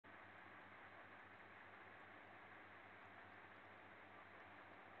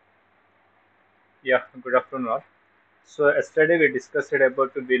Yeah, good afternoon all. So yesterday we discussed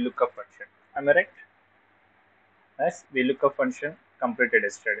about the VLOOKUP function. Am I right? Yes, VLOOKUP function completed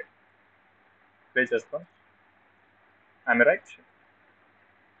yesterday. Please respond. Am I right?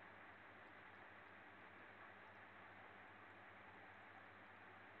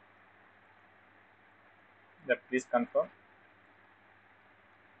 Yeah, please confirm.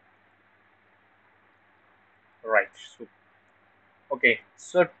 Right. So, okay.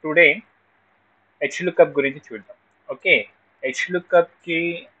 So today HLOOKUP గురించి చూద్దాం. Okay, HLOOKUP కి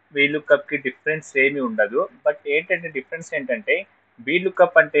VLOOKUP కి difference ఏమి ఉండదు. But ఏంటంటే difference ఏంటంటే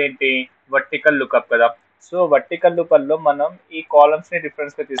VLOOKUP అంటే ఏంటి? వర్టికల్ లుకప్ కదా. సో వర్టికల్ లుకప్ లో మనం ఈ కాలమ్స్ ని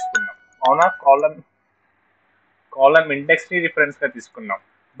రిఫరెన్స్ గా తీసుకున్నాం. అవునా? కాలమ్ ఇండెక్స్ ని రిఫరెన్స్ గా తీసుకున్నాం.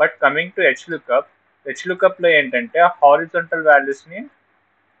 But coming to H lookup లో ఏంటంటే హారిజాంటల్ వాల్యూస్ ని.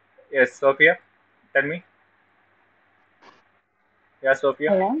 Yes Sophia, tell me. Yeah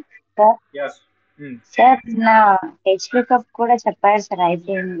Sophia. Hello sir. Yes. Sir నా హెచ్లుకప్ కూడా చెప్పారు సార్,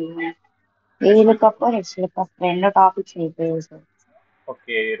 అయిపోయింది. వీలుకప్ హెచ్లుకప్ రెండు టాపిక్స్ అయిపోయాయి సార్.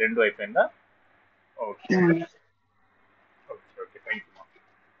 ఓకే, రెండు అయిపోయిందా? Okay okay okay, thank you.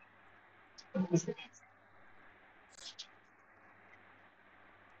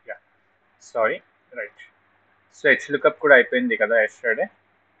 Yeah, sorry. Right. So H కూడా అయిపోయింది కదా ఎస్టర్డే.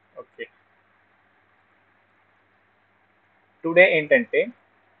 ఓకే, టుడే ఏంటంటే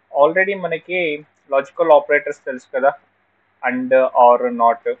ఆల్రెడీ మనకి లాజికల్ ఆపరేటర్స్ తెలుసు కదా, and are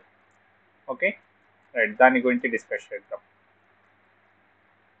not. Okay, right, దాని గురించి డిస్కస్ చేద్దాం.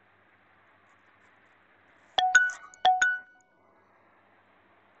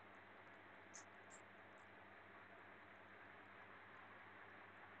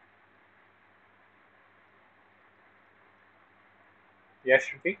 Yeah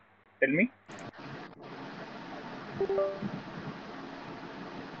Shruti, tell me.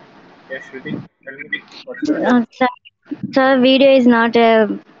 Yeah Shruti, tell me what's your doubt. Sir, video is not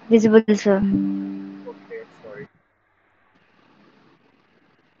visible, sir. Okay, sorry.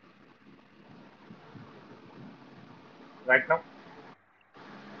 Right now.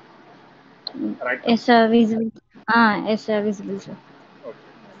 Right now. Yes, sir, visible. Yes, sir, visible, sir. Okay,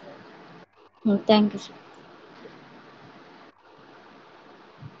 sorry. Thank you, sir.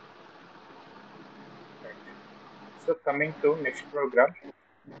 Right. So coming to next programme,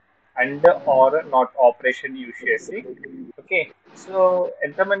 and are not operation use చేసి. Okay, so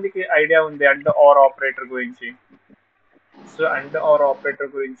ఎంతమందికి idea ఉంది and are operator గురించి? So and are operator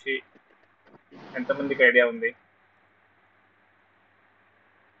గురించి ఎంతమందికి idea ఉంది?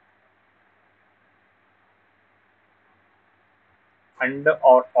 And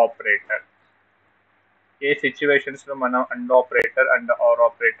are operator A situations లో మనం and operator and are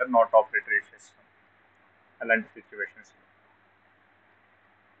operator not operator use చేస్తాం? అలాంటి situations.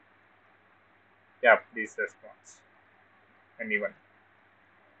 Yeah, please response. Anyone?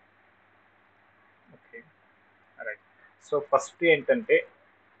 Okay, right. So first ఏంటంటే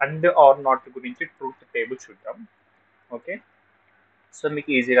అండ్ ఆర్ నాట్ గురించి ట్రూత్ టేబుల్ చూద్దాం. ఓకే, సో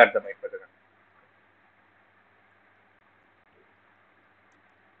మీకు ఈజీగా అర్థమైపోతుంది.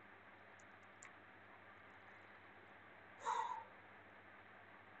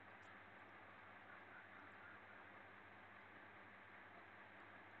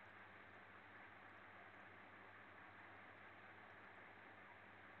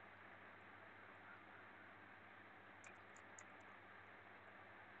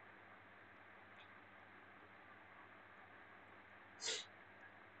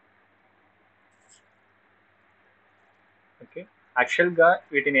 ఓకే, యాక్చువల్గా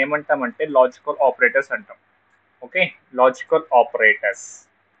వీటిని ఏమంటామంటే లాజికల్ ఆపరేటర్స్ అంటాం. Okay, logical operators.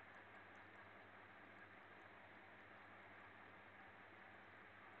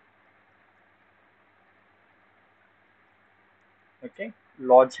 Okay,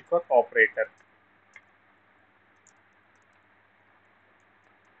 logical operator.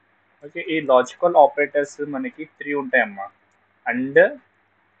 Okay, ఈ లాజికల్ ఆపరేటర్స్ మనకి 3 ఉంటాయమ్మా. And,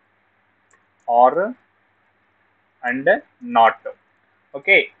 are, and not.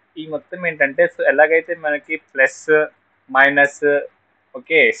 Okay, ఈ మొత్తం ఏంటంటే సో ఎలాగైతే మనకి plus, minus,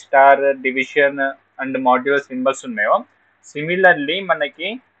 okay, star, division and modular symbols ఉన్నాయో, సిమిలర్లీ మనకి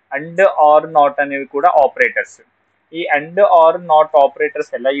అండ్ ఆర్ నాట్ అనేవి కూడా ఆపరేటర్స్. ఈ అండ్ ఆర్ నాట్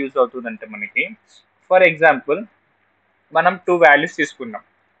ఆపరేటర్స్ ఎలా యూజ్ అవుతుందంటే మనకి, ఫర్ ఎగ్జాంపుల్ మనం 2 వాల్యూస్ తీసుకున్నాం.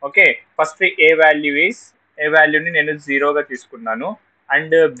 ఓకే, ఫస్ట్ ఏ వాల్యూని నేను 0గా తీసుకున్నాను,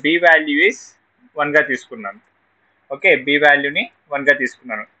 అండ్ బి వాల్యూ ఈస్ 1గా తీసుకున్నాను. ఓకే, బి వాల్యూని 1గా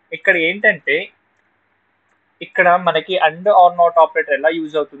తీసుకున్నాను. ఇక్కడ ఏంటంటే ఇక్కడ మనకి అండ్ ఆర్ నాట్ ఆపరేటర్ ఎలా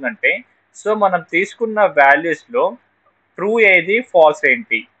యూజ్ అవుతుందంటే, సో మనం తీసుకున్న వాల్యూస్లో ట్రూ ఏది, ఫాల్స్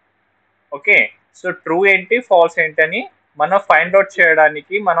ఏంటి. ఓకే, సో ట్రూ ఏంటి ఫాల్స్ ఏంటని మనం ఫైండ్ అవుట్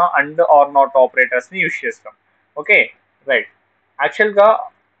చేయడానికి మనం అండ్ ఆర్ నాట్ ఆపరేటర్స్ని యూజ్ చేస్తాం. Okay right. యాక్చువల్గా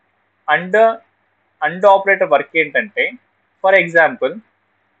అండ్ అండ్ ఆపరేటర్ వర్క్ ఏంటంటే for example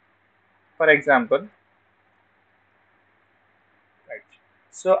right.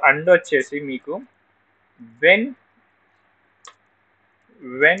 So and వచ్చేసి మీకు when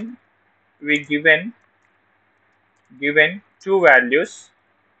we given two values,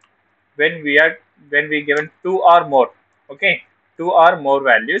 when we given two or more, okay, two or more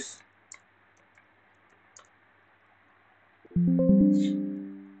values,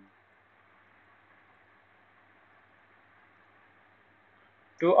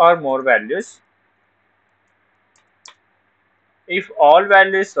 two or more values, if all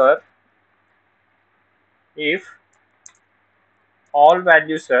values are if all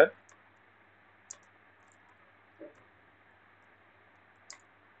values are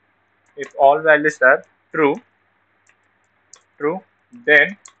if all values are true, then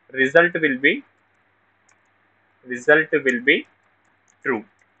result will be true.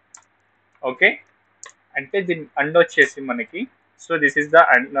 Okay, అంటే దీని and వచ్చేసి మనకి, so this is the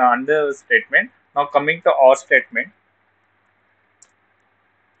and statement. Now coming to are statement,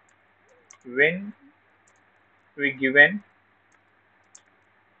 when we given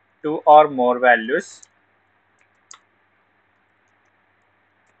two or more values,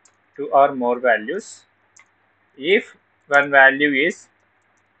 if one value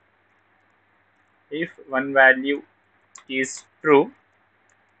is true,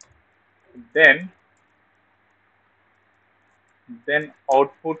 then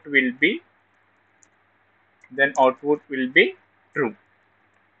output will be true.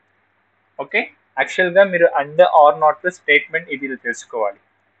 Okay, యాక్చువల్గా మీరు and are not statement ఇది తెలుసుకోవాలి.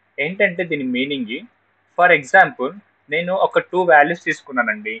 ఏంటంటే దీని meaning, for example నేను ఒక 2 values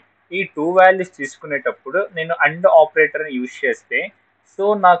తీసుకున్నానండి. ఈ 2 వాల్యూస్ తీసుకునేటప్పుడు నేను అండ్ ఆపరేటర్ని యూజ్ చేస్తే, సో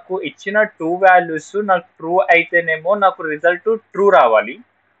నాకు ఇచ్చిన 2 వాల్యూస్ నాకు ట్రూ అయితేనేమో నాకు రిజల్ట్ ట్రూ రావాలి.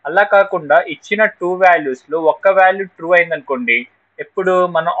 అలా కాకుండా ఇచ్చిన 2 వాల్యూస్లో ఒక్క వాల్యూ ట్రూ అయిందనుకోండి, ఎప్పుడు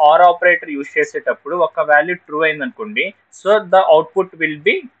మనం ఆర్ ఆపరేటర్ యూజ్ చేసేటప్పుడు ఒక వాల్యూ ట్రూ అయిందనుకోండి, so the output will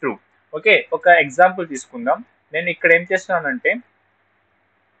be true. Okay, ఒక ఎగ్జాంపుల్ తీసుకుందాం. నేను ఇక్కడ ఏం చేస్తున్నానంటే,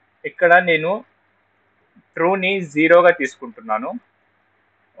 ఇక్కడ నేను ట్రూని జీరోగా తీసుకుంటున్నాను.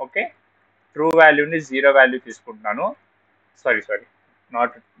 ఓకే, ట్రూ వాల్యూని జీరో వాల్యూ తీసుకుంటున్నాను. Sorry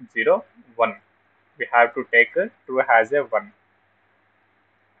not zero, 1. we have to take true as a 1.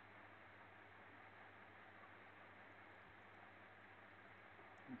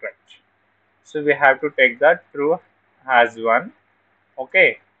 right, so we have to take that true as 1. Okay,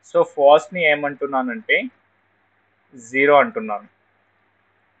 so false ని ఏమంటున్నానంటే 0 అంటున్నాను.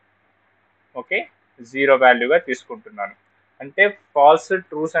 ఓకే, 0 వాల్యూగా తీసుకుంటున్నాను. అంటే ఫాల్స్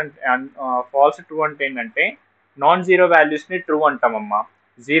ట్రూ అంటే ఏంటంటే నాన్ జీరో వాల్యూస్ని ట్రూ అంటామమ్మా,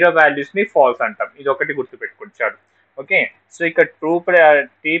 జీరో వాల్యూస్ని ఫాల్స్ అంటాం. ఇది ఒకటి గుర్తుపెట్టుకొచ్చాడు. ఓకే, సో ఇక్కడ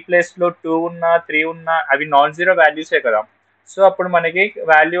టీ ప్లేస్లో 2 ఉన్నా 3 ఉన్నా అవి నాన్ జీరో వాల్యూసే కదా, సో అప్పుడు మనకి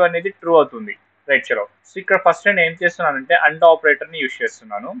వాల్యూ అనేది ట్రూ అవుతుంది. రైట్, చలో. సో ఇక్కడ ఫస్ట్ నేను ఏం చేస్తున్నానంటే అండ్ ఆపరేటర్ని యూజ్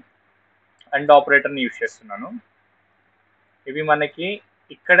చేస్తున్నాను. ఇవి మనకి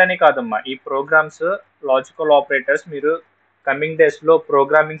ఇక్కడనే కాదమ్మా, ఈ ప్రోగ్రామ్స్ లాజికల్ ఆపరేటర్స్ మీరు కమింగ్ డేస్లో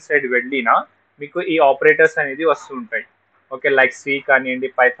ప్రోగ్రామింగ్ సైడ్ వెళ్ళినా మీకు ఈ ఆపరేటర్స్ అనేది వస్తూ ఉంటాయి. ఓకే, లైక్ సి కానివ్వండి,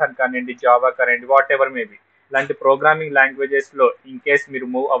 పైథాన్ కానివ్వండి, జావా కానివ్వండి, వాట్ ఎవర్ మేబీ, ఇలాంటి ప్రోగ్రామింగ్ లాంగ్వేజెస్లో ఇన్ కేస్ మీరు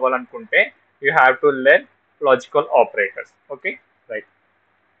మూవ్ అవ్వాలనుకుంటే you have to learn logical operators. Okay right.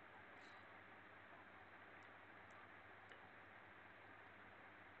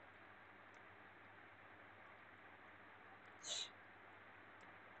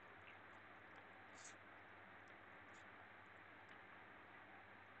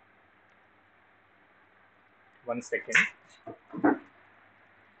 One second.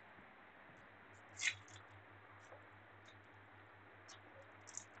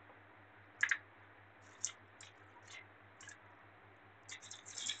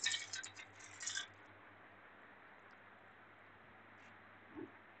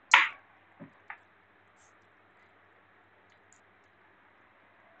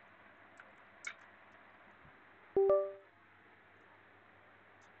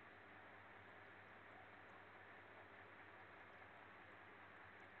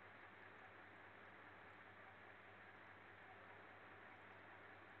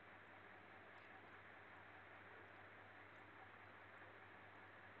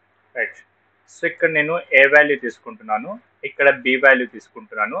 Right, so ఇక్కడ నేను ఏ వాల్యూ తీసుకుంటున్నాను, ఇక్కడ బి వాల్యూ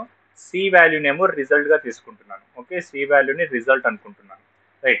తీసుకుంటున్నాను, సి వాల్యూనేమో రిజల్ట్గా తీసుకుంటున్నాను. ఓకే, సి వాల్యూని రిజల్ట్ అనుకుంటున్నాను.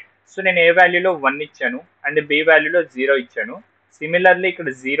 రైట్, సో నేను ఏ వాల్యూలో 1 ఇచ్చాను అండ్ బి వాల్యూలో 0 ఇచ్చాను. సిమిలర్లీ ఇక్కడ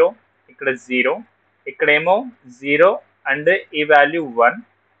 0, ఇక్కడ 0, ఇక్కడేమో 0 అండ్ ఈ వాల్యూ 1.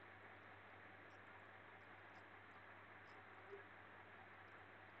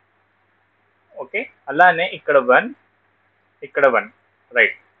 ఓకే, అలానే ఇక్కడ 1, ఇక్కడ 1,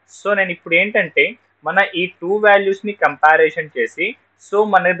 రైట్. సో నేను ఇప్పుడు ఏంటంటే మన ఈ 2 వాల్యూస్ని కంపారిజన్ చేసి సో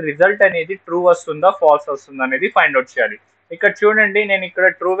మన రిజల్ట్ అనేది ట్రూ వస్తుందా ఫాల్స్ వస్తుందా అనేది ఫైండ్ అవుట్ చేయాలి. ఇక్కడ చూడండి, నేను ఇక్కడ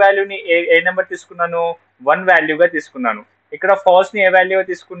ట్రూ వాల్యూని ఏ నెంబర్ తీసుకున్నాను, 1 వాల్యూగా తీసుకున్నాను. ఇక్కడ ఫాల్స్ని ఏ వాల్యూగా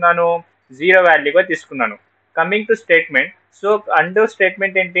తీసుకున్నాను, 0 వాల్యూగా తీసుకున్నాను. Coming to statement, so under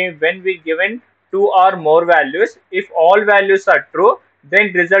statement ఏంటి, when we given 2 or more values, if all values are true then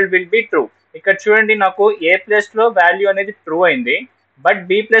result will be true. ఇక్కడ చూడండి, నాకు ఏ ప్లేస్ లో వాల్యూ అనేది ట్రూ అయింది, బట్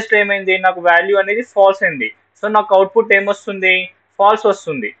బి ప్లేస్ లో ఏమైంది, నాకు వాల్యూ అనేది ఫాల్స్ అయింది. సో నాకు అవుట్పుట్ ఏమొస్తుంది, ఫాల్స్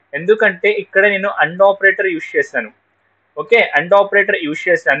వస్తుంది. ఎందుకంటే ఇక్కడ నేను అండ్ ఆపరేటర్ యూజ్ చేశాను. ఓకే, అండ్ ఆపరేటర్ యూజ్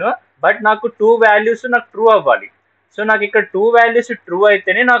చేశాను, బట్ నాకు 2 వాల్యూస్ నాకు ట్రూ అవ్వాలి. సో నాకు ఇక్కడ 2 వాల్యూస్ ట్రూ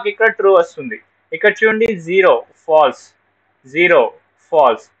అయితేనే నాకు ఇక్కడ ట్రూ వస్తుంది. ఇక్కడ చూడండి, 0 falls, 0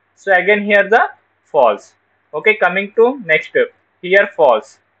 falls. So again here the false. Okay, coming to next, here false,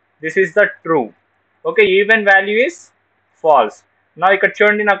 this is the true. Okay, even value is false. Now ikkada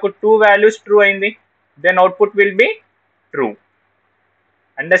chudandi, naku 2 values true ayindi, then output will be true.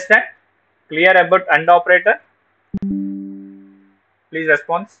 Understand? Clear about AND operator? Please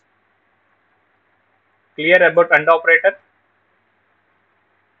response. Clear about AND operator?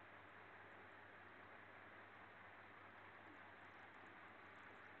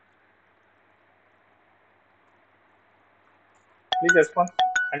 Please respond.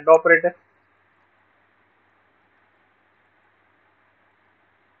 AND operator.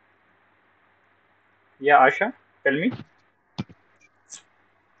 Yeah, Asha, tell me.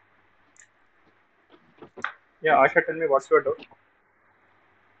 Yeah, Asha, tell me what's your doubt.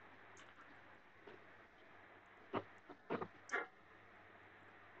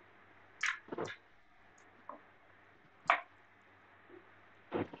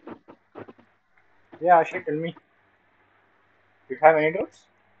 Yeah, Asha, tell me. Do you have any doubts?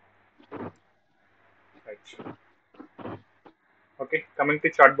 Right. Okay, coming to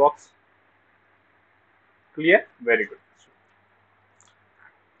chat box. Clear? Very good.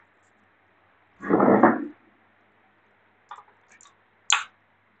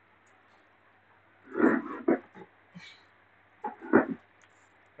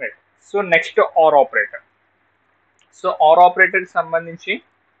 Right. So next OR operator. So are operator కి సంబంధించి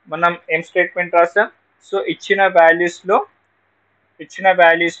మనం ఏం statement రాసాం, so ఇచ్చిన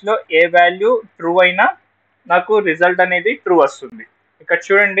values లో ఏ value true అయినా నాకు result అనేది ట్రూ వస్తుంది. ఇక్కడ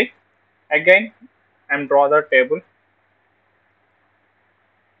చూడండి, again I'm draw the table.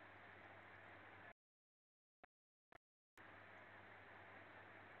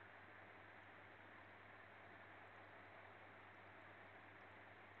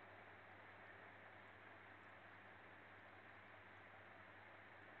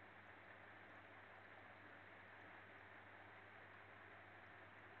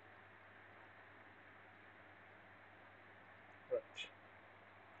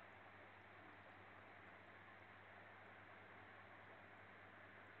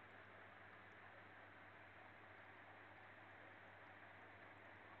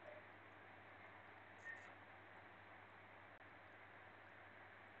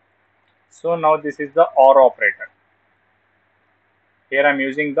 So now this is the OR operator. Here I'm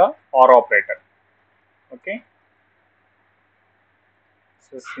using the OR operator. Okay.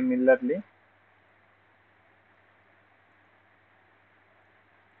 So similarly,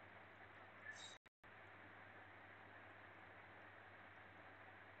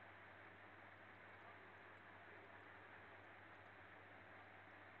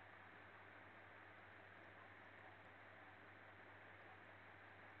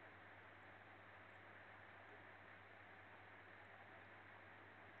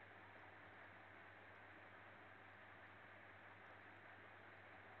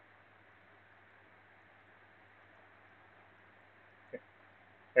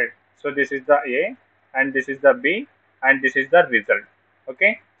 right. So this is the A and this is the B and this is the result.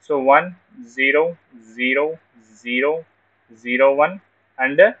 Okay. So 1 0 0 0 0 1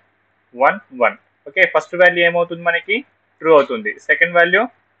 and 1 1. Okay. First value ఏమవుతుంది మనకి true అవుతుంది, second value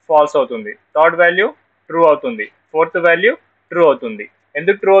falls అవుతుంది, third value true అవుతుంది, fourth value true అవుతుంది.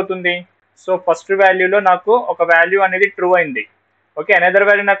 ఎందుకు true అవుతుంది, so first వాల్యూలో నాకు ఒక వాల్యూ అనేది ట్రూ అయింది. ఓకే, అనదర్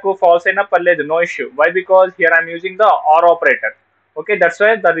వాల్యూ నాకు ఫాల్స్ అయినా పర్లేదు, no issue. Why, because here I'm using the are operator. Okay, that's why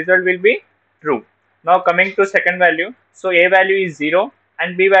the result will be true. Now coming to second value, so A value is 0 and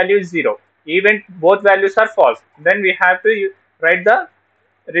B value is 0. Even both values are false, then we have to write the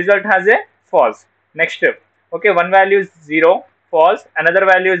result as a false. Next step, okay, one value is 0 false, another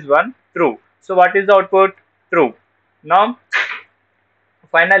value is 1 true. So what is the output? True. Now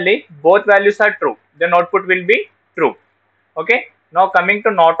finally both values are true, then output will be true. Okay, now coming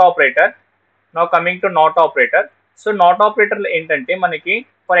to not operator. So not operator ఏంటంటే మనకి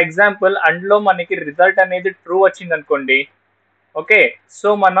for example అందులో మనకి result అనేది true వచ్చింది అనుకోండి. Okay, so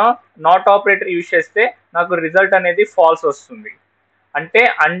మన not operator use చేస్తే నాకు రిజల్ట్ అనేది ఫాల్స్ వస్తుంది. అంటే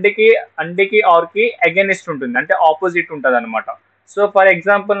అండ్కి ఆర్కి అగైనిస్ట్ ఉంటుంది, అంటే ఆపోజిట్ ఉంటుంది అనమాట. సో ఫర్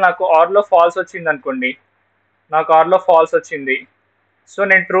ఎగ్జాంపుల్ నాకు ఆర్లో ఫాల్స్ వచ్చింది అనుకోండి, సో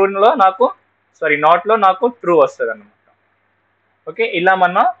నేను నాట్లో నాకు ట్రూ వస్తుంది అనమాట. ఓకే, ఇలా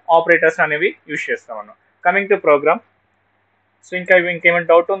మన ఆపరేటర్స్ అనేవి యూజ్ చేస్తాం అన్నమాట. Coming to programme. సో ఇంకేమైనా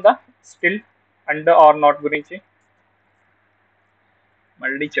డౌట్ ఉందా స్టిల్ అండ్ ఆర్ నాట్ గురించి?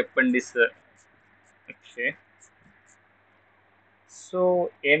 మళ్ళీ చెప్పండి సార్. ఓకే, సో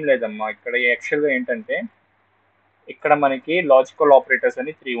ఏం లేదమ్మా, ఇక్కడ యాక్చువల్గా ఏంటంటే ఇక్కడ మనకి లాజికల్ ఆపరేటర్స్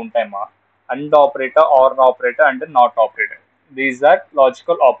అని 3 ఉంటాయమ్మా. And operator, are operator and not operator. These are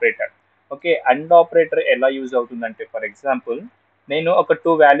logical operator. Okay, and operator ఎలా యూజ్ అవుతుందంటే ఫర్ ఎగ్జాంపుల్ నేను ఒక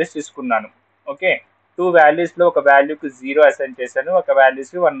 2 వాల్యూస్ తీసుకున్నాను. ఓకే, 2 వాల్యూస్లో ఒక వాల్యూకి 0 అసైన్ చేశాను, ఒక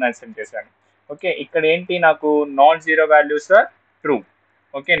వాల్యూస్కి 1 అసైన్ చేశాను. ఓకే, ఇక్కడ ఏంటి నాకు non zero values are true.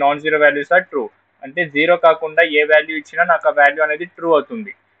 Okay, non zero values are true అంటే 0 కాకుండా ఏ వాల్యూ ఇచ్చినా నాకు ఆ వాల్యూ అనేది ట్రూ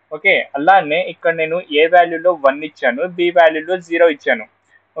అవుతుంది. ఓకే, అలానే ఇక్కడ నేను ఏ వాల్యూలో 1 ఇచ్చాను, బి వాల్యూలో 0 ఇచ్చాను.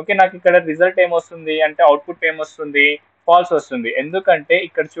 ఓకే, నాకు ఇక్కడ రిజల్ట్ ఏమొస్తుంది అంటే అవుట్పుట్ ఏమొస్తుంది? ఫాల్స్ వస్తుంది. ఎందుకంటే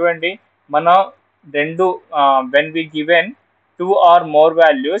ఇక్కడ చూడండి, మన రెండు when we given 2 are more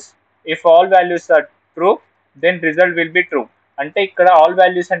values, if all values are true then result will be true. అంటే ఇక్కడ ఆల్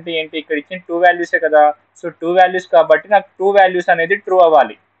వాల్యూస్ అంటే ఏంటి? ఇక్కడ ఇచ్చిన 2 వాల్యూసే కదా. సో 2 వాల్యూస్ కాబట్టి నాకు 2 వాల్యూస్ అనేది ట్రూ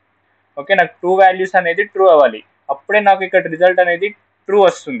అవ్వాలి. ఓకే, నాకు 2 వాల్యూస్ అనేది ట్రూ అవ్వాలి, అప్పుడే నాకు ఇక్కడ రిజల్ట్ అనేది ట్రూ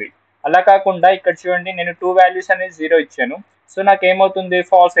వస్తుంది. అలా కాకుండా ఇక్కడ చూడండి, నేను 2 వాల్యూస్ అనేది 0 ఇచ్చాను, సో నాకు ఏమవుతుంది?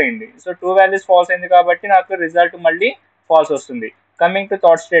 ఫాల్స్ అయింది. సో 2 వాల్యూస్ ఫాల్స్ అయింది కాబట్టి నాకు రిజల్ట్ మళ్ళీ ఫాల్స్ వస్తుంది. Coming to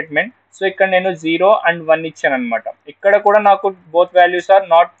thought statement. So ఇక్కడ నేను 0 అండ్ 1 ఇచ్చాను అనమాట. ఇక్కడ కూడా నాకు both values are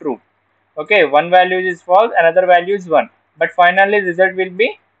not true. Okay, one value is false, another value is 1, but finally result will be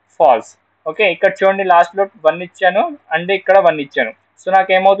falls. Okay, ఇక్కడ చూడండి లాస్ట్లో 1 ఇచ్చాను అండ్ ఇక్కడ 1 ఇచ్చాను, సో నాకు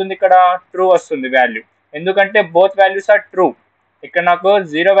ఏమవుతుంది? ఇక్కడ ట్రూ వస్తుంది వాల్యూ, ఎందుకంటే బోత్ వాల్యూస్ ఆర్ ట్రూ. ఇక్కడ నాకు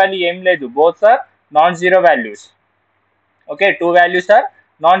 0 వాల్యూ ఏం లేదు, both are non zero values. Okay, 2 values are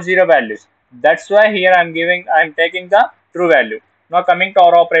non-zero values. That's why here I'm taking the true value. Now coming to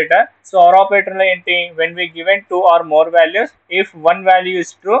OR operator. So OR operator lo enti, when we given 2 or more values, if one value is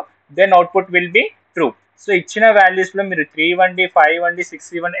true, then output will be true. So ఇచ్చిన values లో మీరు 3 ఇవ్వండి, 5 ఇవ్వండి, 6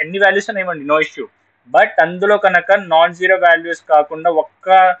 ఇవ్వండి, ఎన్ని values అని ఇవ్వండి, no issue. But అందులో కనుక నాన్ జీరో వాల్యూస్ కాకుండా ఒక్క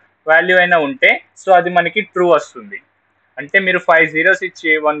వాల్యూ అయినా ఉంటే సో అది మనకి ట్రూ వస్తుంది. అంటే మీరు 5 zeros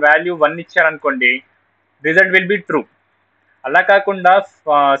ఇచ్చి 1 వాల్యూ 1 ఇచ్చారనుకోండి, రిజల్ట్ విల్ బి ట్రూ. అలా కాకుండా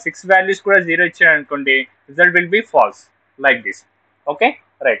 6 వాల్యూస్ కూడా 0 ఇచ్చారు అనుకోండి, result will be falls, like this. Okay,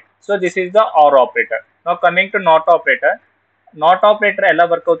 right. So this is the are operator. Now coming to not operator. Not operator ఎలా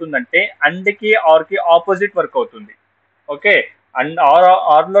వర్క్ అవుతుందంటే అండ్కి ఆర్కి ఆపోజిట్ వర్క్ అవుతుంది. ఓకే, అండ్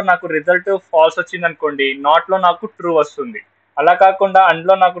ఆర్లో నాకు result falls వచ్చింది అనుకోండి, నాట్లో నాకు ట్రూ వస్తుంది. అలా కాకుండా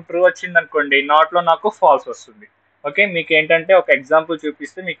అండ్లో నాకు ట్రూ వచ్చింది అనుకోండి, నాట్లో నాకు ఫాల్స్ వస్తుంది. ఓకే, మీకు ఏంటంటే ఒక ఎగ్జాంపుల్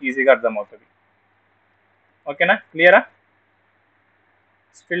చూపిస్తే మీకు ఈజీగా అర్థమవుతుంది. ఓకేనా, క్లియరా?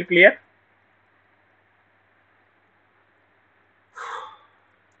 Still clear?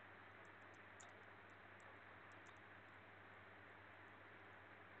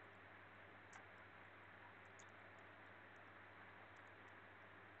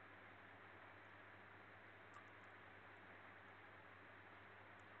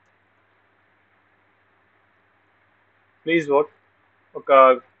 Please vote. ఒక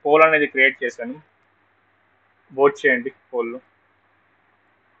పోల్ అనేది క్రియేట్ చేశాను, ఓట్ చేయండి పోల్లో.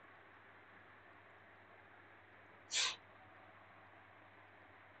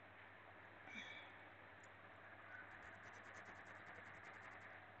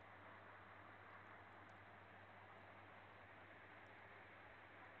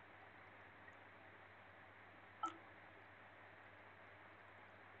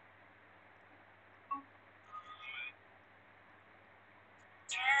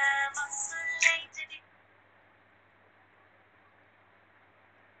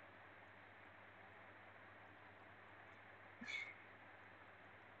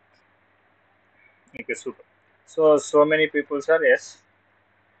 Okay, super. So many people are yes.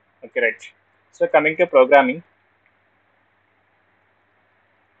 Okay, right. So coming to programming.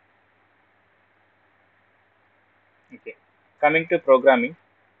 Okay, coming to programming.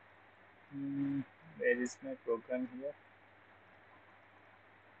 Where is my program here?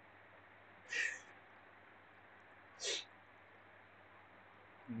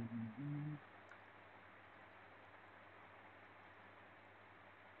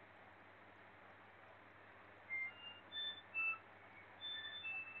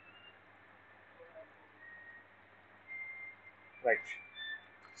 Right.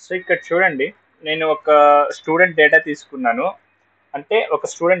 So ఇక్కడ చూడండి, నేను ఒక student data తీసుకున్నాను. అంటే ఒక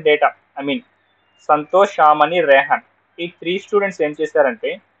student data, I mean Santosh, శ్యామని, Rehan, ఈ 3 students ఏం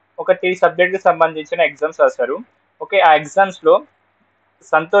చేశారంటే ఒక 3 సబ్జెక్ట్కి సంబంధించిన ఎగ్జామ్స్ రాశారు. ఓకే, ఆ ఎగ్జామ్స్లో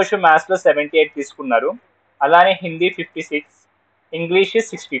సంతోష్ మ్యాథ్స్లో 78 తీసుకున్నారు, అలానే హిందీ 56, ఇంగ్లీష్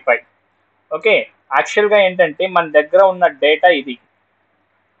 65. ఓకే, యాక్చువల్గా ఏంటంటే మన దగ్గర ఉన్న డేటా ఇది.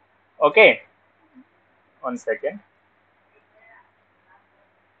 Okay, 1 second.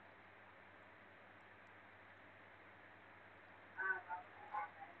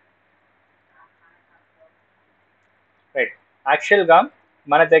 రైట్, యాక్చువల్గా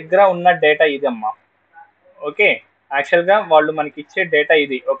మన దగ్గర ఉన్న డేటా ఇదమ్మా. ఓకే, యాక్చువల్గా వాళ్ళు మనకి ఇచ్చే డేటా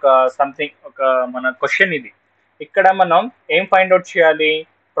ఇది, ఒక సంథింగ్, ఒక మన క్వశ్చన్ ఇది. ఇక్కడ మనం ఏం ఫైండ్ అవుట్ చేయాలి?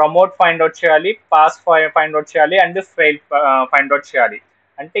 ప్రమోట్ ఫైండ్ అవుట్ చేయాలి, పాస్ ఫైండ్ అవుట్ చేయాలి, అండ్ ఫెయిల్ ఫైండ్ అవుట్ చేయాలి.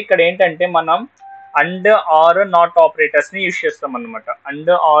 అంటే ఇక్కడ ఏంటంటే మనం అండ్ ఆర్ నాట్ ఆపరేటర్స్ ని యూజ్ చేస్తాం అనమాట.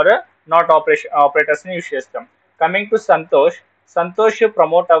 అండ్ ఆర్ నాట్ ఆపరేటర్స్ ని యూజ్ చేస్తాం. Coming to Santosh, Santosh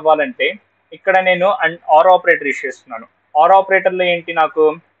promote అవ్వాలంటే ఇక్కడ నేను అండ్ ఆర్ ఆపరేటర్ యూజ్ చేస్తున్నాను. ఆర్ ఆపరేటర్లో ఏంటి నాకు,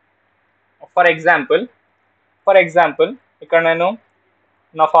 ఫర్ ఎగ్జాంపుల్ ఇక్కడ నేను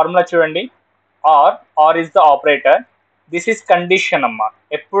నా ఫార్ములా చూడండి, are is the operator, this is condition అమ్మా.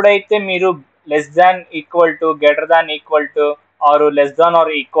 ఎప్పుడైతే మీరు less than equal to, greater than equal to, are less than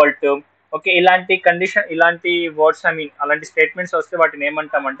or equal to, okay, ఇలాంటి కండిషన్, ఇలాంటి వర్డ్స్, ఐ మీన్ అలాంటి స్టేట్మెంట్స్ వస్తే వాటిని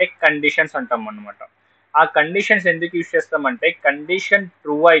ఏమంటామంటే కండిషన్స్ అంటాం అనమాట. ఆ కండిషన్స్ ఎందుకు యూజ్ చేస్తామంటే కండిషన్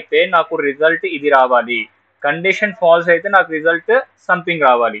ట్రూ అయితే నాకు రిజల్ట్ ఇది రావాలి, కండిషన్ ఫాల్స్ అయితే నాకు రిజల్ట్ సంథింగ్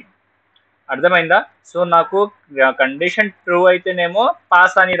రావాలి. అర్థమైందా? సో నాకు కండిషన్ ట్రూ అయితేనేమో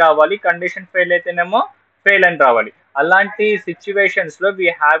పాస్ అని రావాలి, కండిషన్ ఫెయిల్ అయితేనేమో ఫెయిల్ అని రావాలి. అలాంటి సిచ్యువేషన్స్ లో we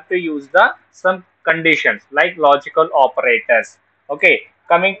have to use the sum conditions like logical operators. Okay,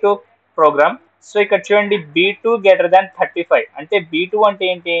 coming to programme. So ఇక్కడ చూడండి, B2 గ్రేటర్ దాన్ 35 అంటే B2 అంటే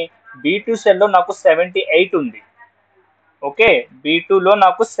ఏంటి? B2 సెల్లో నాకు 78 ఉంది. ఓకే, B2లో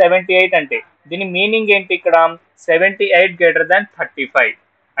నాకు 78 అంటే దీని మీనింగ్ ఏంటి? ఇక్కడ 78 గ్రేటర్ దాన్ 35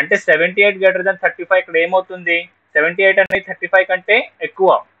 అంటే 78 గ్రేటర్ దాన్ 35 ఇక్కడ ఏమవుతుంది? 78 అనేది 35 కంటే ఎక్కువ.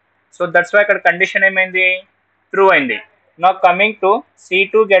 సో దట్స్ వై ఇక్కడ కండిషన్ ఏమైంది? ట్రూ అయింది. నా coming to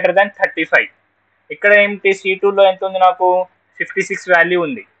C2 greater than 35, ఇక్కడ ఏంటి? C2లో ఎంత ఉంది? నాకు 56 వాల్యూ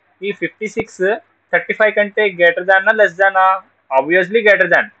ఉంది. ఈ 56 35 కంటే గ్రేటర్ దానా లెస్ దానా? Obviously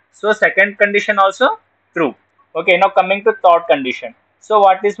greater than. So second condition also true. Okay, now coming to third condition. So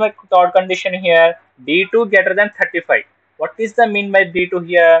what is my third condition here? D2 greater than 35. What is the mean by D2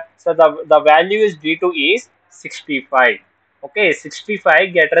 here? So the value is D2 is 65. Okay,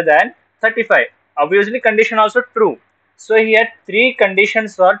 65 greater than 35. Obviously condition also true. So here 3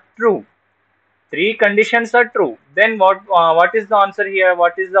 conditions are true. 3 conditions are true. Then what is the answer here?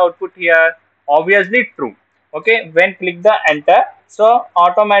 What is the output here? Obviously true. Okay, when click the enter, so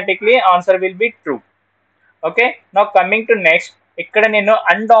automatically answer will be true. Okay, నా coming to next, ఇక్కడ నేను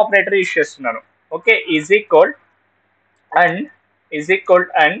and operator use చేస్తున్నాను. Okay, is equal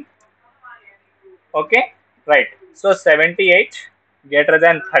and okay, right. So 78 greater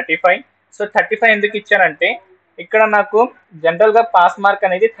than 35. So 35 ఎందుకు ఇచ్చానంటే ఇక్కడ నాకు జనరల్గా pass mark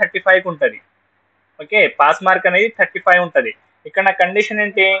అనేది 35 ఉంటుంది. ఓకే, పాస్ మార్క్ అనేది 35 ఉంటుంది. ఇక్కడ నా కండిషన్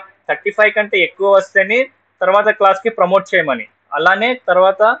ఏంటి? 35 కంటే ఎక్కువ వస్తేనే తర్వాత క్లాస్కి ప్రమోట్ చేయమని, అలానే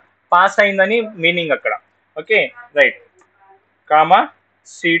తర్వాత పాస్ అయిందని మీనింగ్ అక్కడ. Okay, right, comma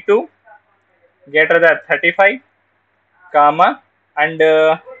C2 greater than 35, comma and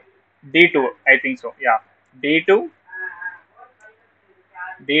D2, I think so, yeah, D2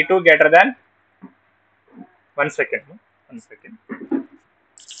 greater than, one second.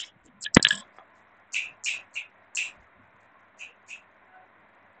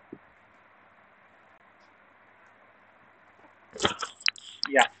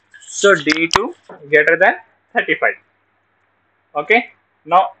 Yeah, so D2 greater than 35. Okay,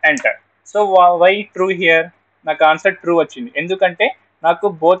 now enter. So why true here? నాకు answer true వచ్చింది ఎందుకంటే నాకు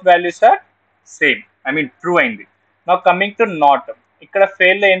both values are same, I mean true అయింది. నా coming to not, ఇక్కడ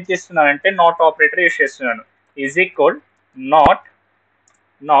ఫెయిల్లో ఏం చేస్తున్నానంటే not operator use చేస్తున్నాను. Is equal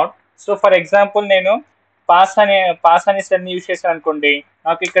not. So for example నేను పాస్ అనే సెల్ని యూజ్ చేశాను అనుకోండి,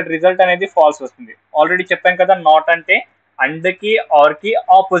 నాకు ఇక్కడ రిజల్ట్ అనేది ఫాల్స్ వస్తుంది. ఆల్రెడీ చెప్పాను కదా, నాట్ అంటే అండ్కి ఆర్కి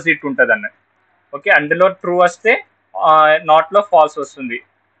ఆపోజిట్ ఉంటుంది అన్నది. ఓకే, అందులో ట్రూ వస్తే నాట్లో ఫాల్స్ వస్తుంది,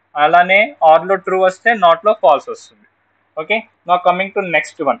 అలానే ఆర్లో ట్రూ వస్తే నాట్లో ఫాల్స్ వస్తుంది. ఓకే, నా coming to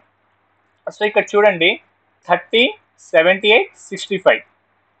next one. So ఇక్కడ చూడండి 30, 78, 65.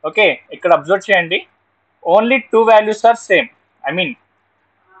 ఓకే, ఇక్కడ అబ్జర్వ్ చేయండి, only 2 values are same, I mean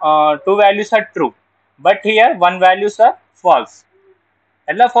 2 values are true, but here 1 values are falls.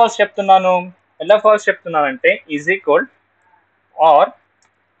 ఎలా ఫాల్స్ చెప్తున్నానంటే is equal or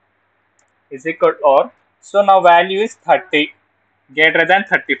is equal or. So now value is 30 greater than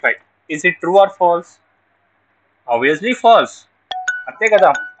 35. Is it true or false? Obviously false. అంతే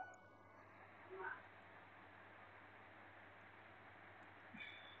కదా.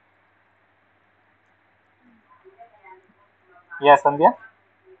 Yeah, Sandhya.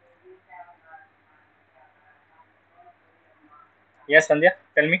 Yes, Sandhya.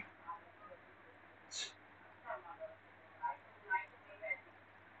 Tell me.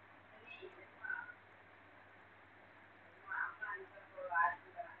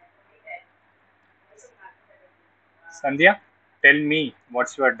 Sandhya, tell me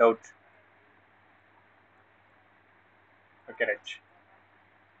what's your doubt. Okay, right.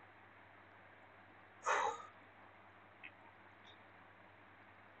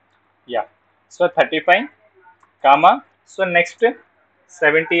 Yeah. So 35, comma. So next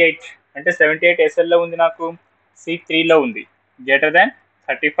 78 అంటే 78 SL లో ఉంది నాకు, C3 లో ఉంది, greater than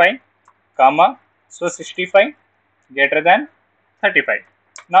 35, comma. So 65 greater than 35.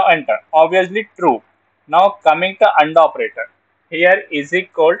 Now enter. Obviously true. Now coming to AND operator. Here is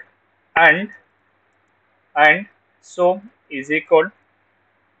equal and so is equal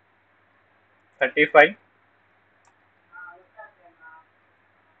 35,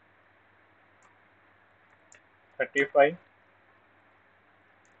 35.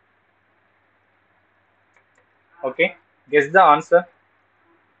 Okay. Guess the answer.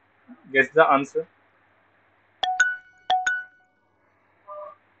 Guess the answer.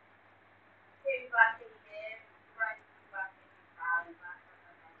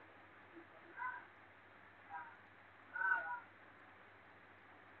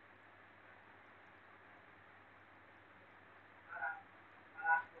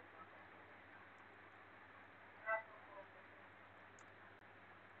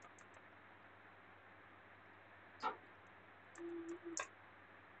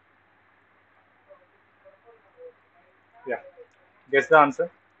 Yeah. Guess the answer.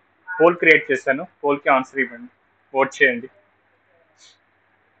 Pole create చేశాను, పోల్కి answer ఇవ్వండి, vote చేయండి.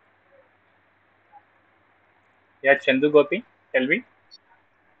 Yeah Chandu Gopi, tell me.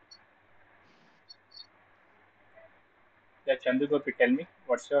 Yeah Chandu Gopi, tell me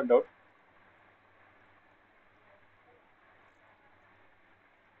what's your doubt.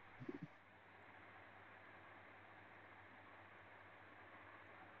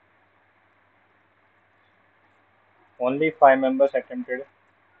 Only 5 members attempted.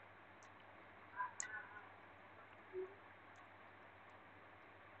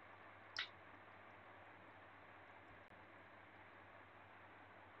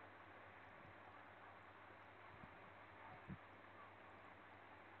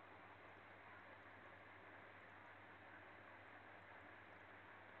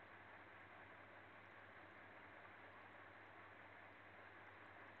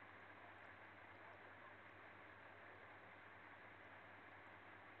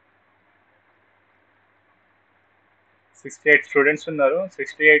 Sixty eight students ఉన్నారు,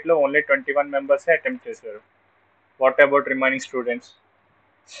 68లో only 21 మెంబర్సే attempt చేశారు. What about remaining students?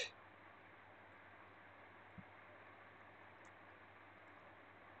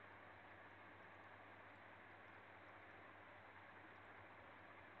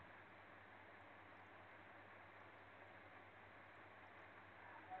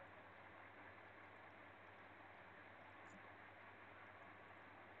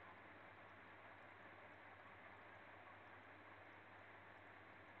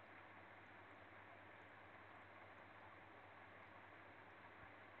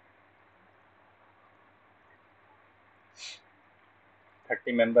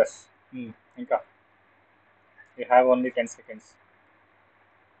 Thirty members. ఇంకా you have only 10 seconds.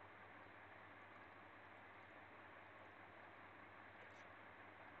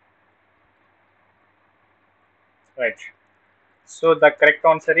 Right. So the correct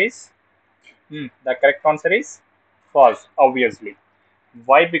answer is false, obviously.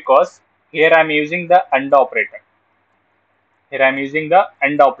 Why? Because here I am using the AND operator. Here I am using the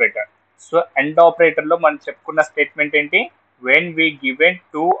AND operator. So AND operator లో మనం చెప్పుకున్న statement ఏంటి? When we given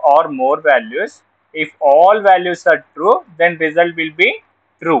two or more values, if all values are true, then result will be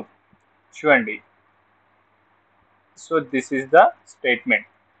true. చూడండి. So this is the statement.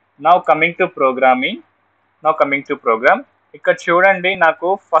 Now coming to programming. ఇక్కడ చూడండి, నాకు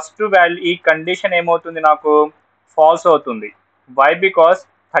first value ఈ condition ఏమవుతుంది, నాకు ఫాల్స్ అవుతుంది. Why? Because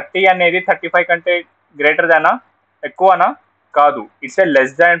 30 అనేది 35 కంటే గ్రేటర్ దానా, ఎక్కువనా? కాదు, it's a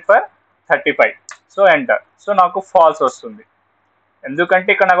less than for 35. So enter. So నాకు ఫాల్స్ వస్తుంది, ఎందుకంటే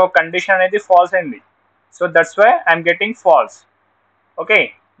ఇక్కడ నాకు కండిషన్ అనేది ఫాల్స్ అయింది. So that's why I'm getting falls. Okay.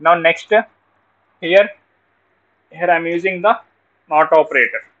 Now next, here I'm using the not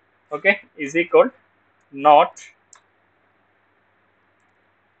operator. Okay, is equal not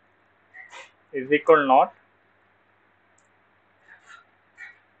is equal not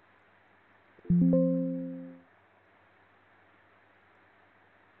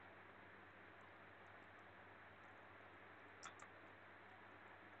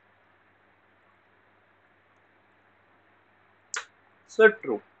so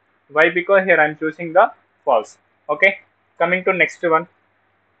true. Why? Because here I'm choosing the false. Okay, coming to next one.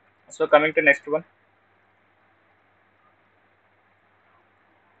 So coming to next one.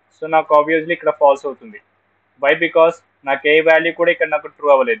 So నాకు obviously ఇక్కడ falls అవుతుంది. Why? Because నాకు ఏ value కూడా ఇక్కడ నాకు true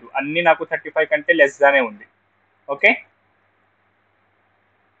అవ్వలేదు, అన్ని నాకు 35 కంటే లెస్ గానే ఉంది. Okay,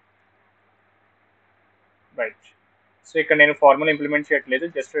 right. సో ఇక్కడ నేను ఫార్ములా ఇంప్లిమెంట్ చేయట్లేదు,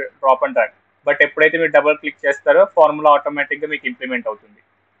 just drop and drag. But ఎప్పుడైతే మీరు డబుల్ క్లిక్ చేస్తారో ఫార్ములా ఆటోమేటిక్గా మీకు ఇంప్లిమెంట్ అవుతుంది.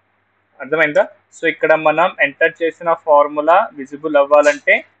 అర్థమైందా? సో ఇక్కడ మనం ఎంటర్ చేసిన ఫార్ములా విజిబుల్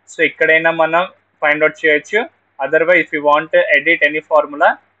అవ్వాలంటే సో ఇక్కడైనా మనం ఫైండ్ అవుట్ చేయొచ్చు. Otherwise if you want edit any formula,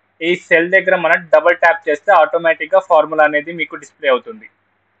 ఈ సెల్ దగ్గర మనం డబుల్ ట్యాప్ చేస్తే ఆటోమేటిక్గా ఫార్ములా అనేది మీకు డిస్ప్లే అవుతుంది.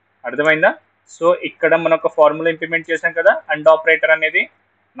 అర్థమైందా? సో ఇక్కడ మనం ఒక ఫార్ములా ఇంప్లిమెంట్ చేసాం కదా, అండ్ ఆపరేటర్ అనేది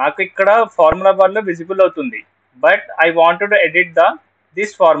నాకు ఇక్కడ ఫార్ములా బార్ లో విజిబుల్ అవుతుంది. But I want to edit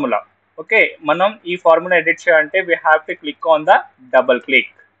this formula. Okay, మనం ఈ ఫార్ములా ఎడిట్ చేయాలంటే we have to click on the double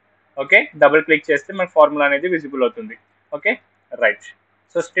click. Okay, double click చేస్తే మన ఫార్ములా అనేది విజిబుల్ అవుతుంది. Okay, right.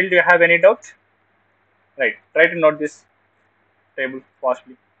 So still do have any doubt? Right, try to note this table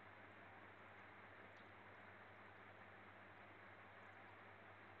fastly.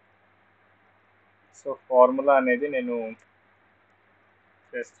 So formula అనేది నేను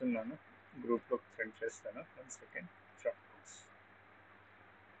చేస్తున్నాను, గ్రూప్లోకి send చేస్తాను. 1 second.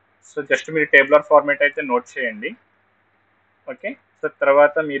 So just మీరు tabular format అయితే నోట్ చేయండి. ఓకే, సో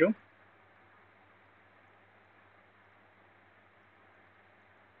తర్వాత మీరు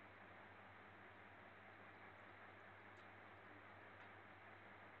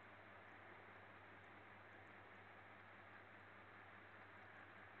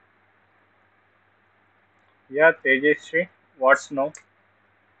yeah Tejaswi, watts no?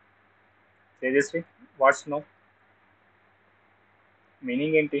 Tejaswi, watts no?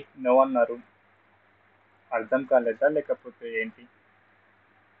 Meaning ఏంటి నో అన్నారు? అర్థం కాలేదా లేకపోతే ఏంటి?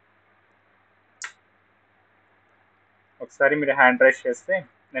 ఒకసారి మీరు హ్యాండ్ రైజ్ చేస్తే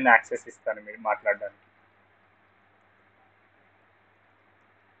నేను యాక్సెస్ ఇస్తాను మీరు మాట్లాడడానికి.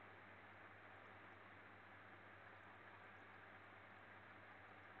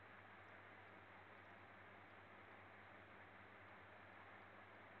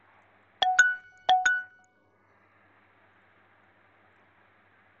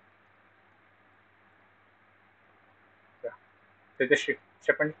 తేజస్వి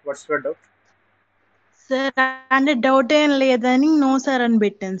చెప్పండి, వాట్స్ యువర్ డౌట్? సార్ అంటే డౌట్ ఏం లేదని నో సార్ అని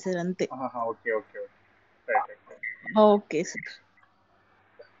పెట్టాను సార్, అంతే. Okay okay okay, right right. Okay sir.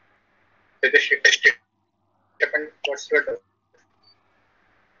 Tejaswi చెప్పండి, వాట్స్ యువర్ డౌట్?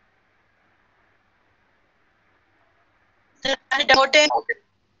 సార్ అంటే డౌట్ ఏం ఓకే,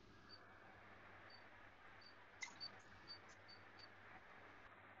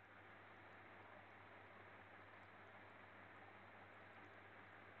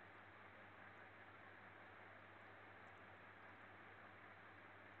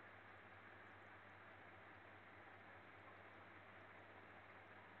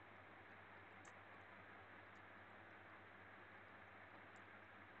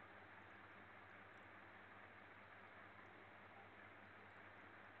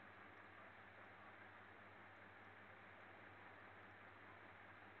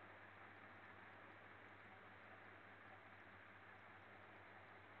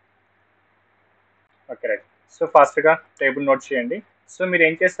 ఓకే రైట్. సో ఫాస్ట్గా టేబుల్ నోట్ చేయండి. సో మీరు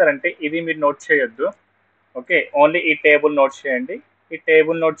ఏం చేస్తారంటే ఇది మీరు నోట్ చేయొద్దు. ఓకే, ఓన్లీ ఈ టేబుల్ నోట్ చేయండి. ఈ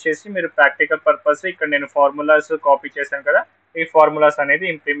టేబుల్ నోట్ చేసి మీరు ప్రాక్టికల్ పర్పస్ ఇక్కడ నేను ఫార్ములాస్ కాపీ చేశాను కదా, ఈ ఫార్ములాస్ అనేది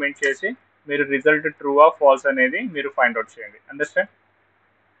ఇంప్లిమెంట్ చేసి మీరు రిజల్ట్ ట్రూ ఆ ఫాల్స్ అనేది మీరు ఫైండ్ అవుట్ చేయండి. అండర్స్టాండ్?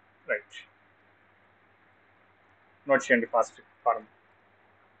 రైట్, నోట్ చేయండి ఫాస్ట్ ఫార్మ్.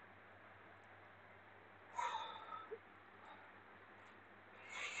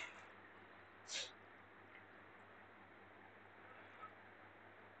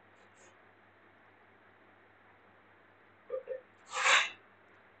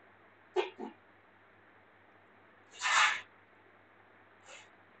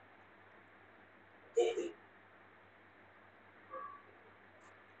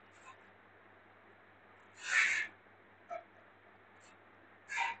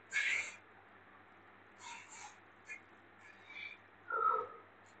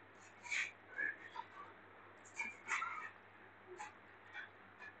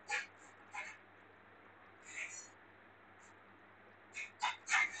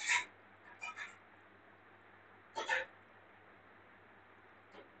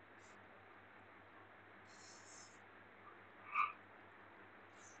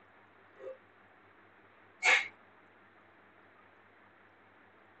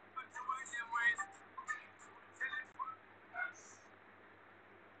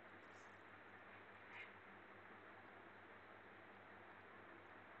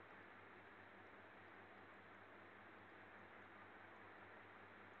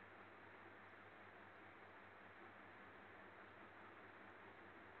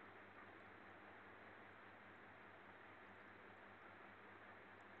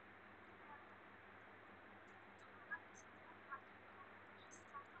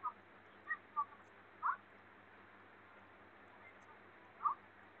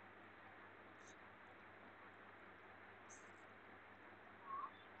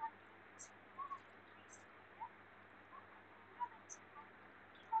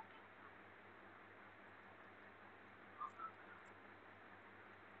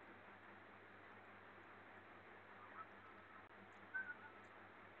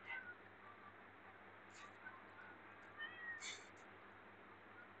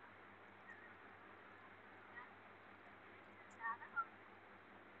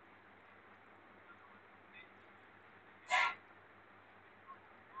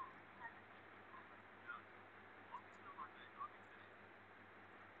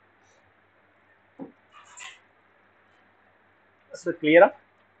 సో క్లియరా?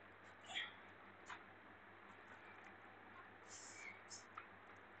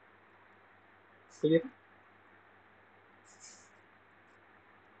 Clear?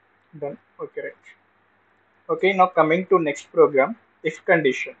 Done. Okay, right. Okay, now coming to next program, if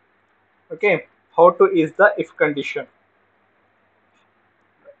condition. Okay, how to use the if condition.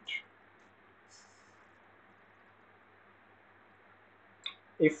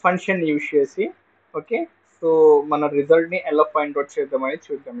 If function use చేసి okay so మన result ని ఎలా find out చేద్దామని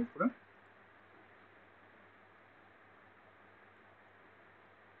చూద్దాం ఇప్పుడు.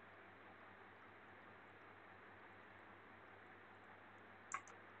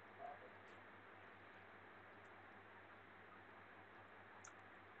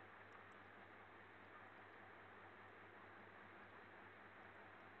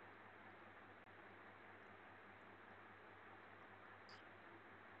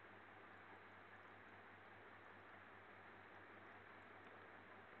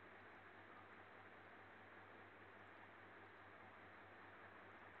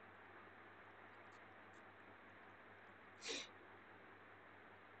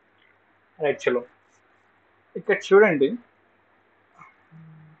 Right, చలో ఇక్కడ చూడండి.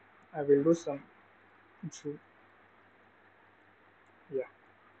 I will do some yeah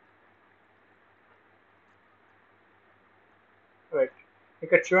right.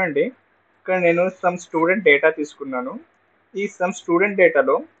 ఇక్కడ చూడండి, ఇక్కడ నేను సమ్ స్టూడెంట్ డేటా తీసుకున్నాను. ఈ సమ్ స్టూడెంట్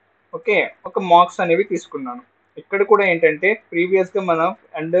డేటాలో ఓకే ఒక మార్క్స్ అనేవి తీసుకున్నాను. ఇక్కడ కూడా ఏంటంటే ప్రీవియస్గా మనం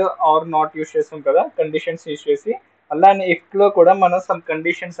అండ్ ఆర్ నాట్ యూస్ చేస్తాం కదా కండిషన్స్ యూస్ చేసి, అలానే ఇఫ్లో కూడా మనం సమ్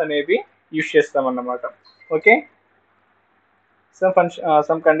కండిషన్స్ అనేవి యూస్ చేస్తాం అన్నమాట. ఓకే,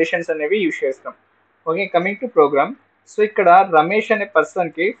 సమ్ కండిషన్స్ అనేవి యూస్ చేస్తాం. Okay, coming to programme. So ఇక్కడ రమేష్ అనే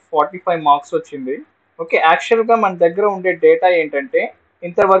పర్సన్కి 45 మార్క్స్ వచ్చింది. ఓకే, యాక్చువల్గా మన దగ్గర ఉండే డేటా ఏంటంటే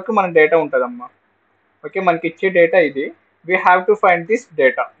ఇంతవరకు మన డేటా ఉంటుందమ్మా. ఓకే, మనకి ఇచ్చే డేటా ఇది. We have to find this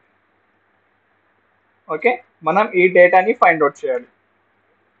data. Okay, మనం ఈ డేటాని ఫైండ్ అవుట్ చేయాలి.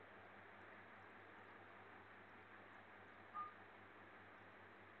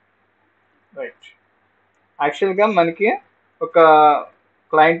 రైట్, యాక్చువల్గా మనకి ఒక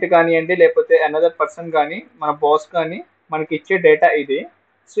క్లయింట్ కానివ్వండి లేకపోతే అనదర్ పర్సన్ కానీ మన బాస్ కానీ మనకి ఇచ్చే డేటా ఇది.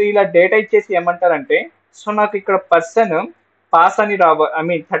 సో ఇలా డేటా ఇచ్చేసి ఏమంటారంటే, సో నాకు ఇక్కడ పర్సన్ పాస్ అని రావాలి, ఐ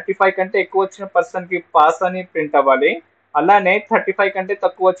మీన్ 35 కంటే ఎక్కువ వచ్చిన పర్సన్కి పాస్ అని ప్రింట్ అవ్వాలి, అలానే 35 కంటే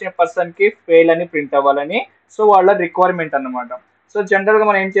తక్కువ వచ్చిన పర్సన్కి ఫెయిల్ అని ప్రింట్ అవ్వాలని సో వాళ్ళ రిక్వైర్మెంట్ అన్నమాట. సో జనరల్గా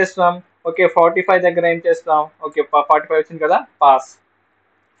మనం ఏం చేస్తాం, ఓకే 45 దగ్గర ఏం చేస్తాం, ఓకే 45 వచ్చింది కదా pass.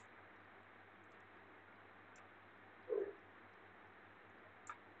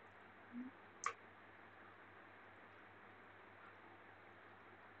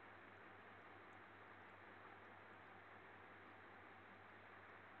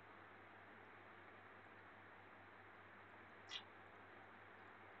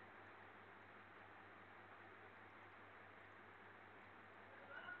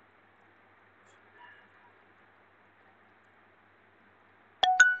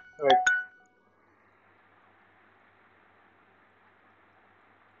 Right,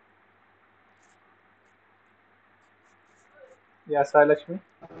 yeah Sai Lakshmi.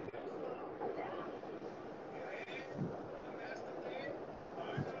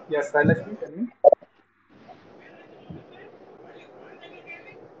 Yes, Sailakshmi, tell me.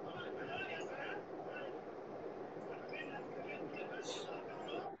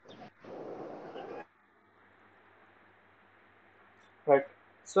 Right.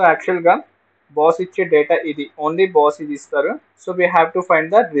 So యాక్చువల్గా బాస్ ఇచ్చే డేటా ఇది, ఓన్లీ బాస్ ఇది ఇస్తారు. So we have to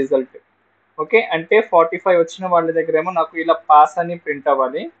find the result. Okay, అంటే 45 వచ్చిన వాళ్ళ దగ్గర ఏమో నాకు ఇలా పాస్ అని ప్రింట్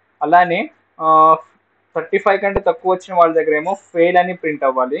అవ్వాలి, అలానే 35 కంటే తక్కువ వచ్చిన వాళ్ళ దగ్గర ఏమో ఫెయిల్ అని ప్రింట్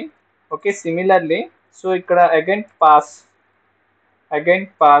అవ్వాలి. ఓకే, సిమిలర్లీ సో ఇక్కడ అగైన్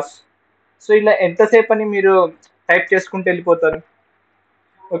పాస్. సో ఇలా ఎంతసేపు అని మీరు టైప్ చేసుకుంటూ వెళ్ళిపోతారు.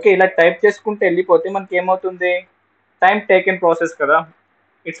 ఓకే, ఇలా టైప్ చేసుకుంటూ వెళ్ళిపోతే మనకి ఏమవుతుంది, టైం టేకెన్ ప్రాసెస్ కదా,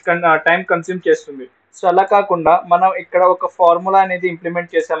 ఇట్స్ టైం కన్స్యూమ్ చేస్తుంది. సో అలా కాకుండా మనం ఇక్కడ ఒక ఫార్ములా అనేది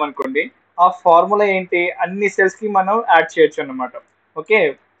ఇంప్లిమెంట్ చేసామనుకోండి, ఆ ఫార్ములా ఏంటి, అన్ని సెల్స్కి మనం యాడ్ చేయొచ్చు అన్నమాట. ఓకే,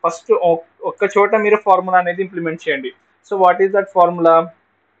 ఫస్ట్ ఒక్క చోట మీరు ఫార్ములా అనేది ఇంప్లిమెంట్ చేయండి. So what is that formula?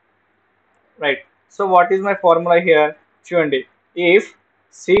 Right, so what is my formula here? చూడండి, ఇఫ్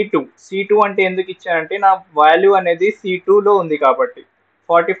C2 అంటే ఎందుకు ఇచ్చానంటే నా వాల్యూ అనేది C2లో ఉంది కాబట్టి,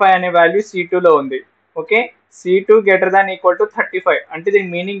 45 అనే వాల్యూ C2లో ఉంది. Okay, C2 greater than equal to 35 అంటే దీని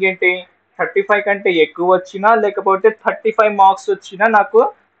మీనింగ్ ఏంటి, 35 కంటే ఎక్కువ వచ్చినా లేకపోతే 35 మార్క్స్ వచ్చినా నాకు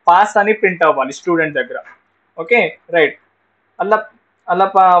పాస్ అని ప్రింట్ అవ్వాలి స్టూడెంట్ దగ్గర. ఓకే రైట్, అలా అలా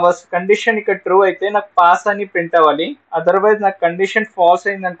కండిషన్ ఇక్కడ ట్రూ అయితే నాకు పాస్ అని ప్రింట్ అవ్వాలి, అదర్వైజ్ నాకు కండిషన్ ఫాల్స్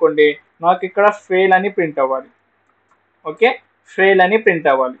అయింది అనుకోండి నాకు ఇక్కడ ఫెయిల్ అని ప్రింట్ అవ్వాలి. ఓకే, ఫెయిల్ అని ప్రింట్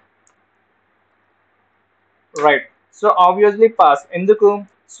అవ్వాలి. రైట్. So obviously pass. ఎందుకు?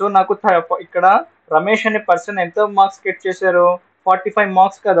 సో నాకు ఇక్కడ రమేష్ అనే పర్సన్ ఎంత మార్క్స్ గెట్ చేశారు? 45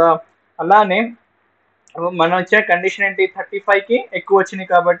 మార్క్స్ కదా. అలానే మనం ఇచ్చిన కండిషన్ ఏంటి? 35కి ఎక్కువ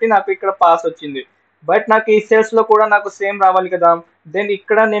వచ్చినాయి కాబట్టి నాకు ఇక్కడ పాస్ వచ్చింది. బట్ నాకు ఈ సెల్స్ లో కూడా నాకు సేమ్ రావాలి కదా. దెన్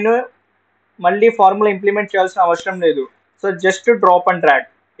ఇక్కడ నేను మళ్ళీ ఫార్ములా ఇంప్లిమెంట్ చేయాల్సిన అవసరం లేదు. So just drop and drag.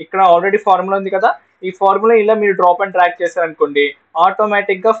 ఇక్కడ ఆల్రెడీ ఫార్ములా ఉంది కదా, ఈ ఫార్ములా ఇలా మీరు డ్రాప్ అండ్ డ్రాగ్ చేశారనుకోండి,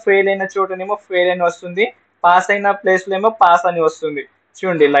 ఆటోమేటిక్ గా ఫెయిల్ అయిన చోటనేమో ఫెయిల్ అని వస్తుంది, పాస్ అయిన ప్లేస్ లో ఏమో పాస్ అని వస్తుంది.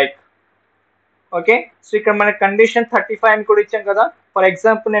 చూడండి లైక్. ఓకే. సో ఇక్కడ మన కండిషన్ 35 అని కూడా ఇచ్చాం కదా. ఫర్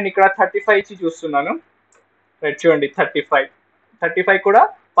ఎగ్జాంపుల్ నేను ఇక్కడ 35 ఇచ్చి చూస్తున్నాను. రైట్, చూడండి 35 కూడా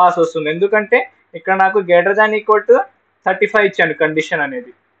పాస్ వస్తుంది. ఎందుకంటే ఇక్కడ నాకు గ్రేటర్ దాన్ ఈక్వల్ టు 35 ఇచ్చాను.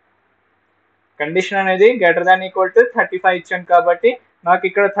 కండిషన్ అనేది గ్రేటర్ దాన్ ఈక్వల్ టు 35 ఇచ్చాను కాబట్టి నాకు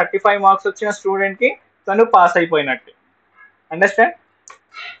ఇక్కడ 35 మార్క్స్ వచ్చిన స్టూడెంట్ కి తను పాస్ అయిపోయినట్టు. అండర్స్టాండ్?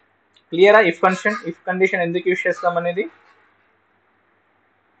 క్లియరా? ఇఫ్ కండిషన్ ఎందుకు యూస్ చేస్తాం అనేది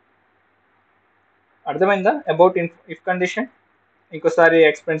అర్థమైందా? అబౌట్ ఇఫ్ కండిషన్ ఇంకోసారి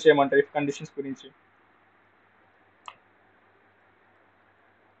ఎక్స్ప్లెయిన్ చేయమంటారు ఇఫ్ కండిషన్స్ గురించి?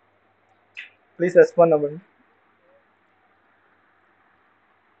 ప్లీజ్ రెస్పాండ్ అవ్వండి.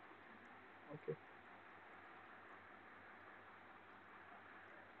 Okay,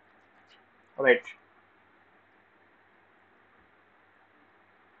 right.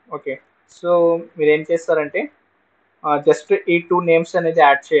 ఓకే, సో మీరు ఏం చేస్తారంటే జస్ట్ ఈ 2 నేమ్స్ అనేది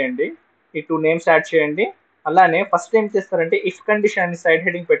యాడ్ చేయండి. అలానే ఫస్ట్ ఏం చేస్తారంటే ఇఫ్ కండిషన్ అని సైడ్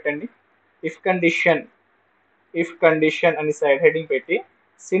హెడింగ్ పెట్టండి. ఇఫ్ కండిషన్ అని సైడ్ హెడింగ్ పెట్టి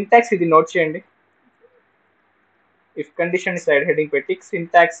సింటాక్స్ ఇది నోట్ చేయండి. ఇఫ్ కండిషన్ సైడ్ హెడింగ్ పెట్టి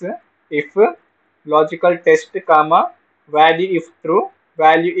syntax if logical test comma value if true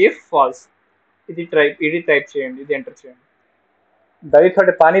value if falls. ఇది టైప్ చేయండి, ఇది ఎంటర్ చేయండి. दही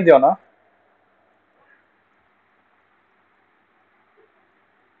थोड़े पानी दो ना.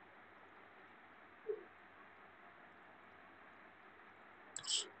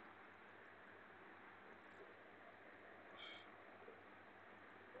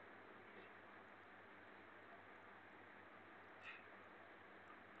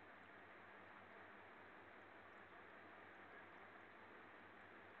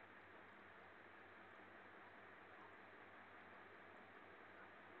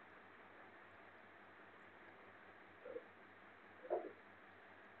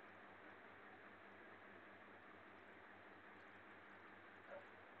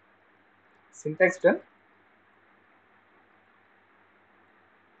 Syntax done.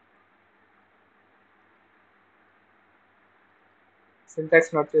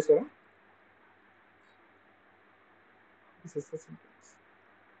 Syntax not చేసారా? This is the syntax.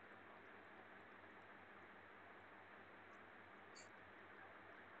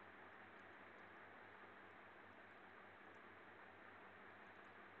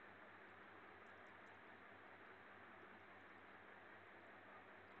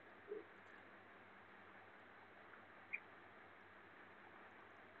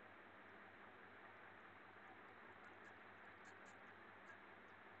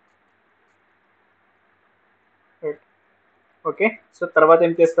 Okay, so తర్వాత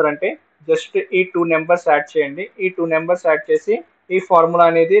ఏం చేస్తారంటే జస్ట్ ఈ 2 నెంబర్స్ యాడ్ చేయండి. ఈ 2 నెంబర్స్ యాడ్ చేసి ఈ ఫార్ములా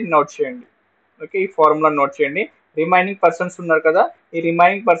అనేది నోట్ చేయండి. ఓకే, ఈ ఫార్ములా నోట్ చేయండి. రిమైనింగ్ పర్సన్స్ ఉన్నారు కదా, ఈ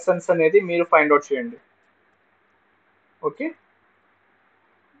రిమైనింగ్ పర్సన్స్ అనేది మీరు ఫైండ్ అవుట్ చేయండి. Okay,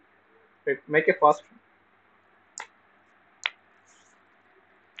 make a fast.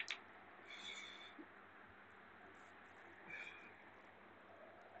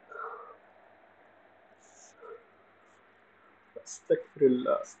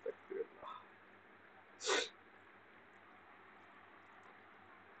 Astaghfirullah.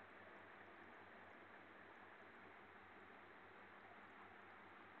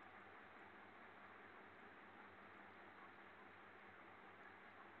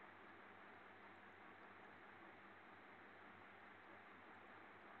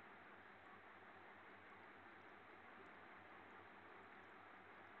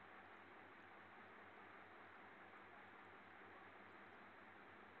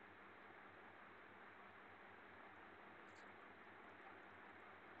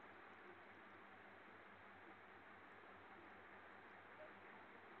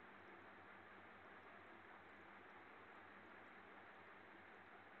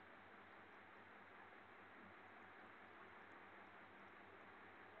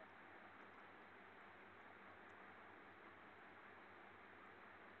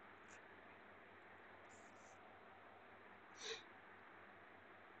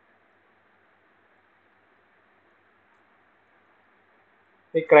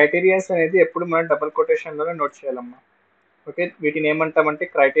 ఈ క్రైటీరియాస్ అనేది ఎప్పుడు మనం డబుల్ కొటేషన్లోనే నోట్ చేయాలమ్మా. ఓకే, వీటిని ఏమంటామంటే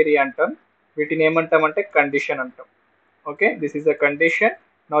క్రైటీరియా అంటాం, వీటిని ఏమంటామంటే కండిషన్ అంటాం. Okay, this is the condition,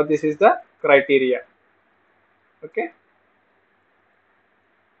 now this is the criteria. Okay,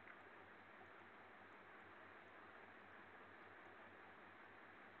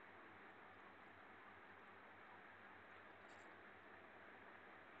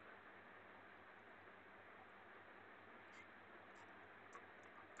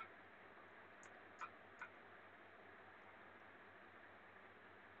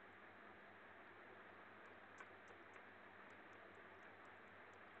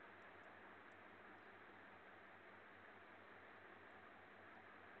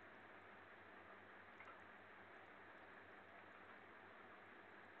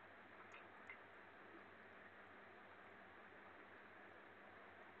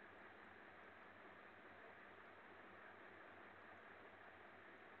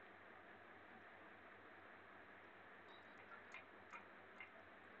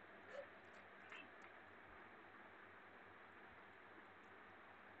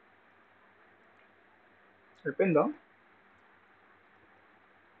 చెప్పిందో.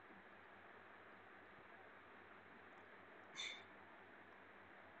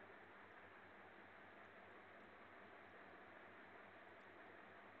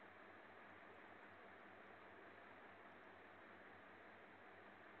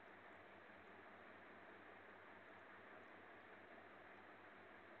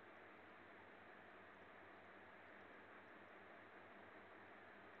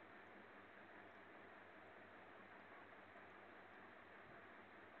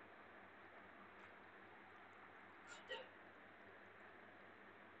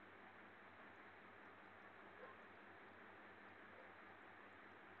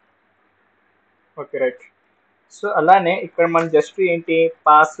 Okay, right. సో అలానే ఇక్కడ మనం జస్ట్ ఏంటి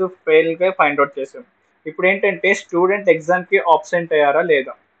పాస్ ఫెయిల్గా ఫైండ్ అవుట్ చేసాం. ఇప్పుడు ఏంటంటే స్టూడెంట్ ఎగ్జామ్కి ఆబ్సెంట్ అయ్యారా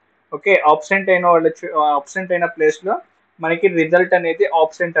లేదా. ఓకే, ఆబ్సెంట్ అయిన వాళ్ళ ఆబ్సెంట్ అయిన ప్లేస్లో మనకి రిజల్ట్ అనేది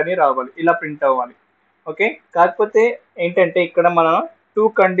ఆబ్సెంట్ అని రావాలి, ఇలా ప్రింట్ అవ్వాలి. ఓకే, కాకపోతే ఏంటంటే ఇక్కడ మనం టూ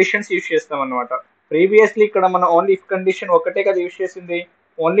కండిషన్స్ యూజ్ చేస్తాం అనమాట. ప్రీవియస్లీ ఇక్కడ మనం ఓన్లీ ఇఫ్ కండిషన్ ఒకటే కదా యూజ్ చేసింది,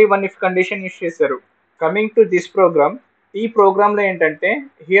 only one if condition use చేశారు. కమింగ్ టు దిస్ ప్రోగ్రామ్, ఈ ప్రోగ్రామ్లో ఏంటంటే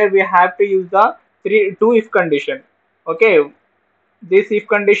here we have to use the two if condition. Okay, this if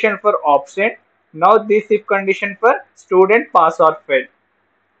condition for absent, now this if condition for student pass or fail.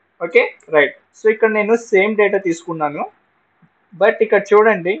 Okay, right. So ఇక్కడ నేను same data తీసుకున్నాను, but ఇక్కడ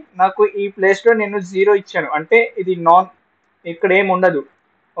చూడండి నాకు ఈ ప్లేస్లో నేను 0 ఇచ్చాను, అంటే ఇది నాన్, ఇక్కడ ఏమి ఉండదు.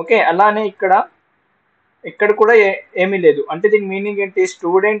 ఓకే, అలానే ఇక్కడ కూడా ఏమీ లేదు, అంటే దీని మీనింగ్ ఏంటి,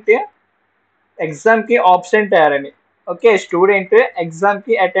 స్టూడెంట్ ఎగ్జామ్కి ఆబ్సెంట్ అయ్యారని. ఓకే, స్టూడెంట్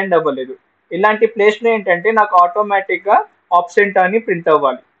ఎగ్జామ్కి అటెండ్ అవ్వలేదు. ఇలాంటి ప్లేస్లో ఏంటంటే నాకు ఆటోమేటిక్గా ఆబ్సెంట్ అని ప్రింట్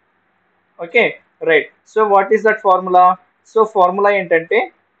అవ్వాలి. Okay, right. So what is that formula. So formula ఏంటంటే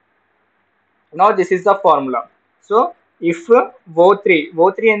now this is the formula. So if oh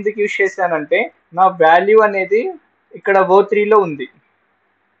three ఎందుకు యూజ్ చేశానంటే నా వాల్యూ అనేది ఇక్కడ ఓ3లో ఉంది.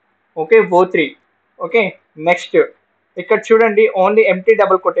 ఓకే, ఓ3. ఓకే, నెక్స్ట్ ఇక్కడ చూడండి only empty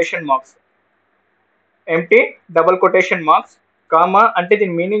double quotation marks, empty double quotation marks comma, అంటే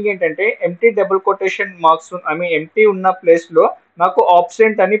దీని మీనింగ్ ఏంటంటే empty double quotation marks empty ఉన్న ప్లేస్లో నాకు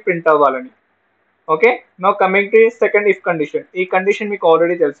ఆబ్సెంట్ అని ప్రింట్ అవ్వాలని. Okay, no coming to second if condition. ఈ కండిషన్ మీకు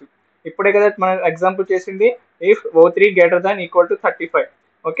ఆల్రెడీ తెలుసు, ఇప్పుడే కదా మనం ఎగ్జాంపుల్ చేసింది, if ఓ3 greater than equal to 35.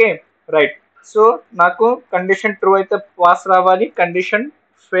 Okay, right. So నాకు కండిషన్ ట్రూ అయితే పాస్ రావాలి, కండిషన్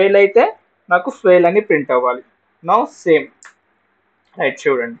ఫెయిల్ అయితే నాకు ఫెయిల్ అని ప్రింట్ అవ్వాలి. No same, right.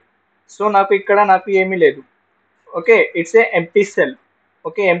 చూడండి, సో నాకు ఏమీ లేదు. Okay, it's a empty cell.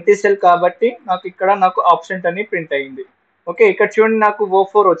 Okay, empty cell కాబట్టి నాకు ఆబ్సెంట్ అని ప్రింట్ అయ్యింది. ఓకే, ఇక్కడ చూడండి నాకు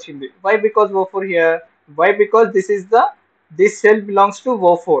ఓ4 వచ్చింది. Why because ఓ4 here, why because this cell belongs to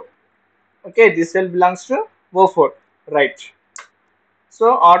ఓ4. Okay, this cell belongs to ఓ4, right. So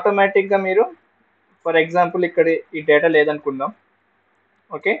ఆటోమేటిక్గా మీరు ఫర్ ఎగ్జాంపుల్ ఇక్కడ ఈ డేటా లేదనుకుందాం.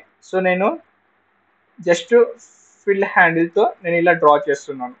 ఓకే, సో నేను జస్ట్ ఫిల్ హ్యాండిల్తో నేను ఇలా డ్రా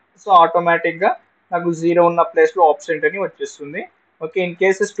చేస్తున్నాను. సో ఆటోమేటిక్గా నాకు 0 ఉన్న ప్లేస్లో ఆబ్సెంట్ అని వచ్చేస్తుంది. ఓకే, ఇన్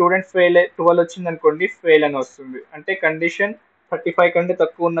కేసు స్టూడెంట్ 12 వచ్చింది అనుకోండి, ఫెయిల్ అని వస్తుంది, అంటే కండిషన్ 35 కంటే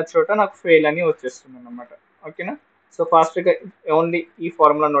తక్కువ ఉన్న చోట నాకు ఫెయిల్ అని వచ్చేస్తుంది అనమాట. ఓకేనా. సో ఫాస్ట్గా ఓన్లీ ఈ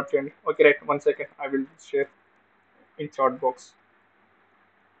ఫార్ములా నోట్ చేయండి. Okay, right. 1 second, I will share in chat box.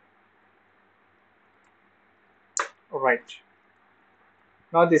 Right,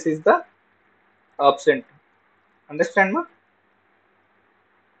 now this is the absent. Understand మా.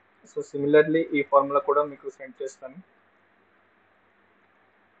 సో సిమిలర్లీ ఈ ఫార్ములా కూడా మీకు సెండ్ చేస్తాను.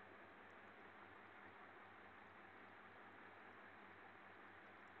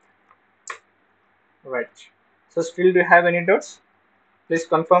 Right. So still do you have any doubts? Please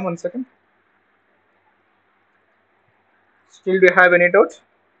confirm 1 second. Still do you have any doubts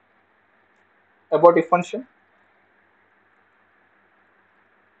about if function?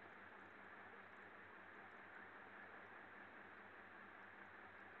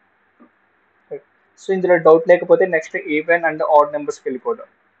 Right. So ఇందులో doubt లేకపోతే next even and odd నెంబర్స్కి వెళ్ళిపోదాం.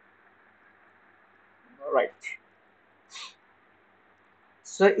 Right.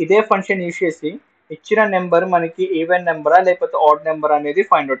 So ఇదే function use చేసి ఇచ్చిన number మనకి even నెంబరా లేకపోతే odd number అనేది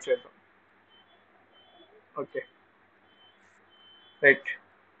ఫైండ్ అవుట్ చేద్దాం. ఓకే. రైట్.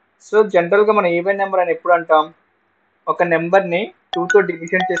 సో జనరల్గా మనం ఈవెన్ నెంబర్ అని ఎప్పుడు అంటాం? ఒక నెంబర్ని 2తో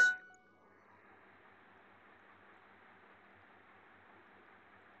డివిజన్ చేసి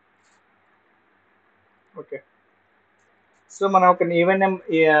ఓకే. సో మనం ఒక ఈవెన్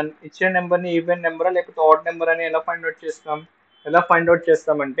ఇచ్చిన నెంబర్ని ఈవెన్ నెంబరా లేకపోతే ఆడ్ నెంబర్ అని ఎలా ఫైండ్ అవుట్ చేస్తాం? ఎలా ఫైండ్ అవుట్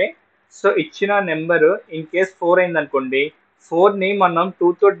చేస్తామంటే, సో ఇచ్చిన నెంబర్ ఇన్ కేస్ 4 అయింది అనుకోండి, 4ని మనం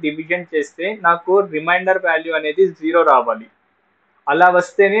 2తో డివిజన్ చేస్తే నాకు రిమైండర్ వాల్యూ అనేది 0 రావాలి. అలా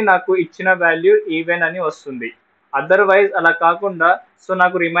వస్తేనే నాకు ఇచ్చిన వాల్యూ ఈవెన్ అని వస్తుంది. అదర్వైజ్ అలా కాకుండా సో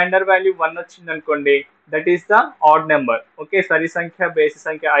నాకు రిమైండర్ వాల్యూ 1 వచ్చింది అనుకోండి, that is the odd number. Okay, సరి సంఖ్య బేసి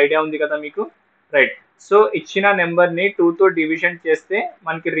సంఖ్య ఐడియా ఉంది కదా మీకు? రైట్. సో ఇచ్చిన నెంబర్ని 2తో డివిజన్ చేస్తే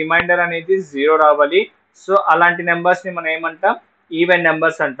మనకి రిమైండర్ అనేది 0 రావాలి. సో అలాంటి నెంబర్స్ని మనం ఏమంటాం? ఈవెన్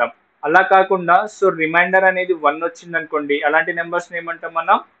నెంబర్స్ అంటాం. అలా కాకుండా సో రిమైండర్ అనేది 1 వచ్చింది అనుకోండి, అలాంటి నెంబర్స్ని ఏమంటాం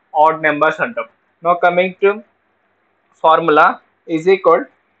మనం? ఆడ్ నెంబర్స్ అంటాం. No coming to formula is equal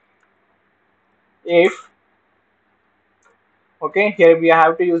if, okay, here we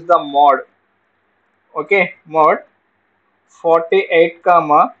have to use the mod. Okay, mod 48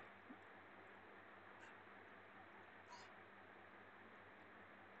 comma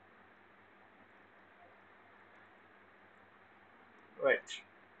right.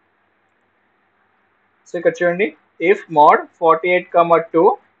 So ఇక్కడ చూడండి, ఇఫ్ మోడ్ 48,2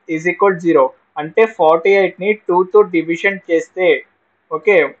 ఈజ్ ఈక్వల్ 0 అంటే 48ని 2తో డివిజన్ చేస్తే,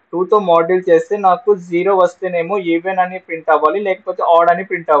 ఓకే, 2తో మాడ్యూల్ చేస్తే నాకు 0 వస్తేనేమో ఈవెన్ అని ప్రింట్ అవ్వాలి, లేకపోతే ఆడ్ అని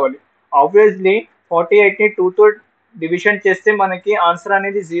ప్రింట్ అవ్వాలి. ఆబ్వియస్లీ 48ని 2తో డివిజన్ చేస్తే మనకి ఆన్సర్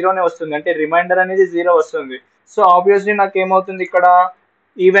అనేది 0నే వస్తుంది, అంటే రిమైండర్ అనేది 0 వస్తుంది. సో ఆబ్వియస్లీ నాకు ఏమవుతుంది ఇక్కడ?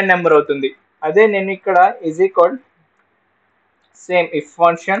 ఈవెన్ నెంబర్ అవుతుంది. అదే నేను ఇక్కడ is equal same if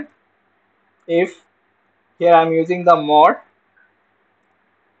function, if here I'm using the mod.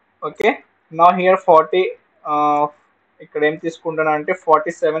 Okay, now here 40 ఇక్కడ ఏం తీసుకుంటున్నాను అంటే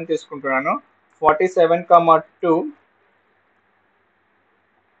 47 తీసుకుంటున్నాను. 47,2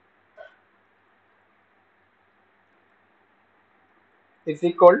 is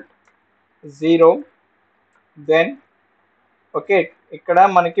equal 0. then ఓకే, ఇక్కడ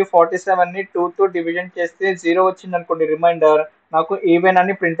మనకి 47ని 2తో డివిజన్ చేస్తే 0 వచ్చింది అనుకోండి రిమైండర్, నాకు ఈవెన్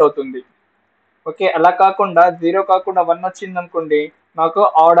అని ప్రింట్ అవుతుంది. ఓకే, అలా కాకుండా 0 కాకుండా 1 వచ్చింది అనుకోండి, నాకు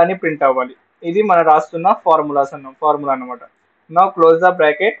ఆడ్ అని ప్రింట్ అవ్వాలి. ఇది మనం రాస్తున్న ఫార్ములా అనమాట. Now close the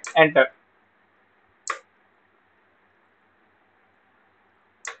bracket, enter.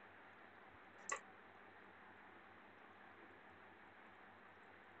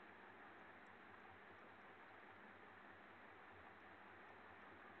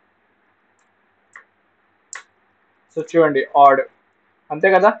 So చూడండి, ఆడ్ అంతే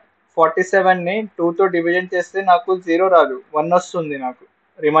కదా. 47ని 2తో డివిజన్ చేస్తే నాకు 0 రాదు, 1 వస్తుంది నాకు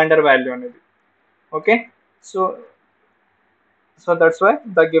రిమైండర్ వాల్యూ అనేది. Okay, so so that's why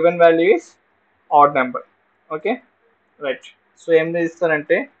the given value is odd number. Okay, right. So ఏం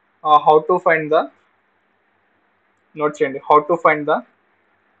చేస్తారంటే how to find the, note చేయండి, how to find the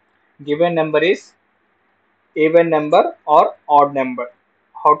given number is even number or odd number.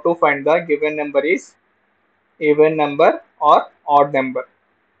 How to find the given number is even number or odd number.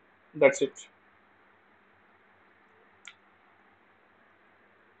 That's it.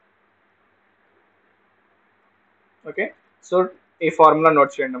 Okay, so ఈ formula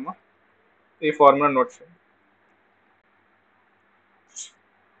note చేయండి అమ్మా, ఈ formula note చేయండి.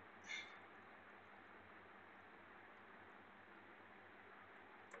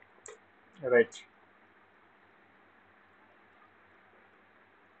 Right.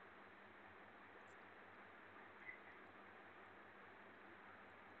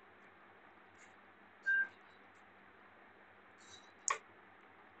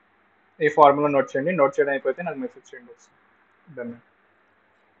 ఈ formula note చేయండి. Note చేయడం అయిపోతే నాకు మెసేజ్ చేయండి ఒకసారి. ధన్యవాదాలు.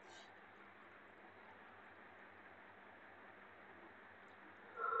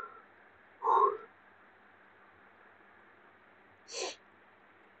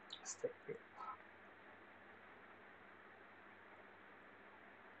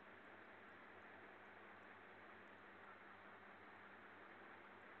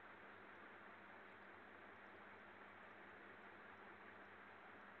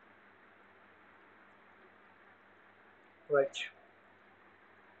 Right.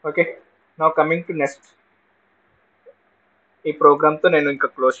 Okay, now coming to next. ఈ ప్రోగ్రామ్తో నేను ఇంకా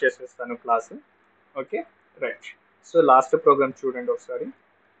క్లోజ్ చేసేస్తాను class. Okay, right. So last programme చూడండి ఒకసారి.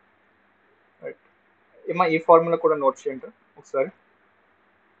 రైట్, ఈ ఫార్ములా కూడా నోట్ చేయండి ఒకసారి.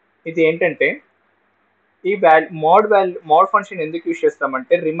 ఇది ఏంటంటే ఈ మోడ్ ఫంక్షన్ ఎందుకు యూజ్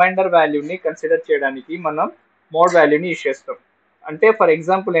చేస్తామంటే రిమైండర్ వాల్యూని కన్సిడర్ చేయడానికి మనం మోడ్ వాల్యూని యూజ్ చేస్తాం. అంటే ఫర్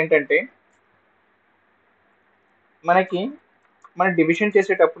ఎగ్జాంపుల్ ఏంటంటే మన డివిజన్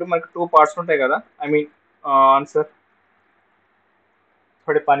చేసేటప్పుడు మనకు 2 పార్ట్స్ ఉంటాయి కదా. ఐ మీన్ ఆన్సర్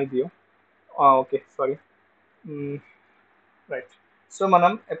थोड़े पानी दियो. Okay sorry. రైట్. సో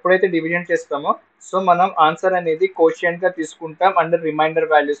మనం ఎప్పుడైతే డివిజన్ చేస్తామో సో మనం ఆన్సర్ అనేది కోషియంట్ గా తీసుకుంటాం అండ్ రిమైండర్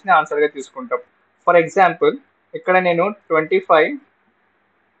వాల్యూస్ ని ఆన్సర్ గా తీసుకుంటాం. ఫర్ ఎగ్జాంపుల్ ఇక్కడ నేను 25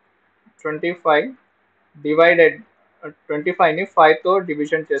 డివైడెడ్ 25ని 5తో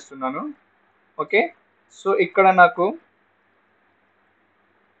డివిజన్ చేస్తున్నాను. ఓకే, సో ఇక్కడ నాకు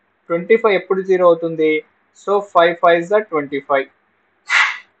 25 ఎప్పుడు 0 అవుతుంది? So 5 5s are 25.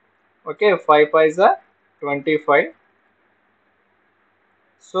 Okay, 5 5s are 25.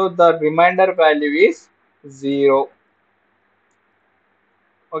 So the remainder value is 0.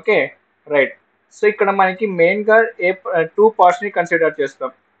 Okay, right. So ఇక్కడ మనకి మెయిన్ గా 2 పార్ట్స్ ని కన్సిడర్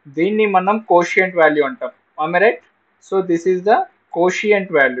చేస్తాం. దీన్ని మనం కోషియంట్ వాల్యూ అంటాం. ఆమె right. So this is the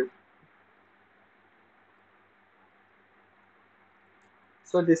quotient value.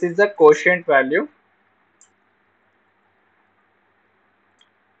 So this is the quotient value.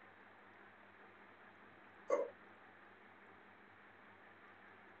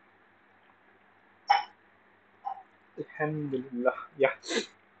 Alhamdulillah. Yeah.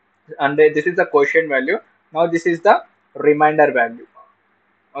 And this is the quotient value. Now this is the remainder value.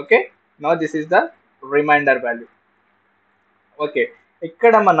 Okay, now this is the remainder value. Okay,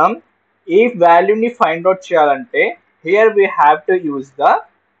 ఇక్కడ మనం ఈ వాల్యూని find out చేయాలంటే here we have to use the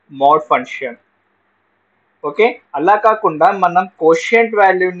mod function. Okay, అలా కాకుండా మనం quotient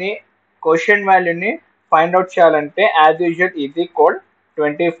వాల్యూని find out చేయాలంటే యాజ్ యూజువల్ ఇది code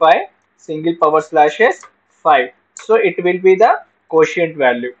 25 single power slashes 5. So it will be the quotient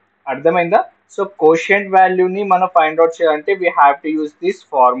value. అర్థమైందా? సో కోషియంట్ వాల్యూని మనం ఫైండ్ అవుట్ చేయాలంటే we have to use this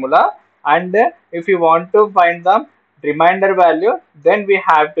formula and if you want to find the remainder value then we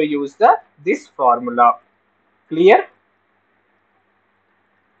have to use this formula. Clear?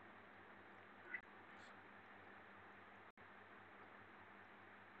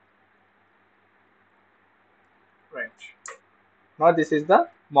 Right. Now this is the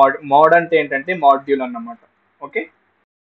mode అంటే ఏంటంటే module అన్నమాట. Okay.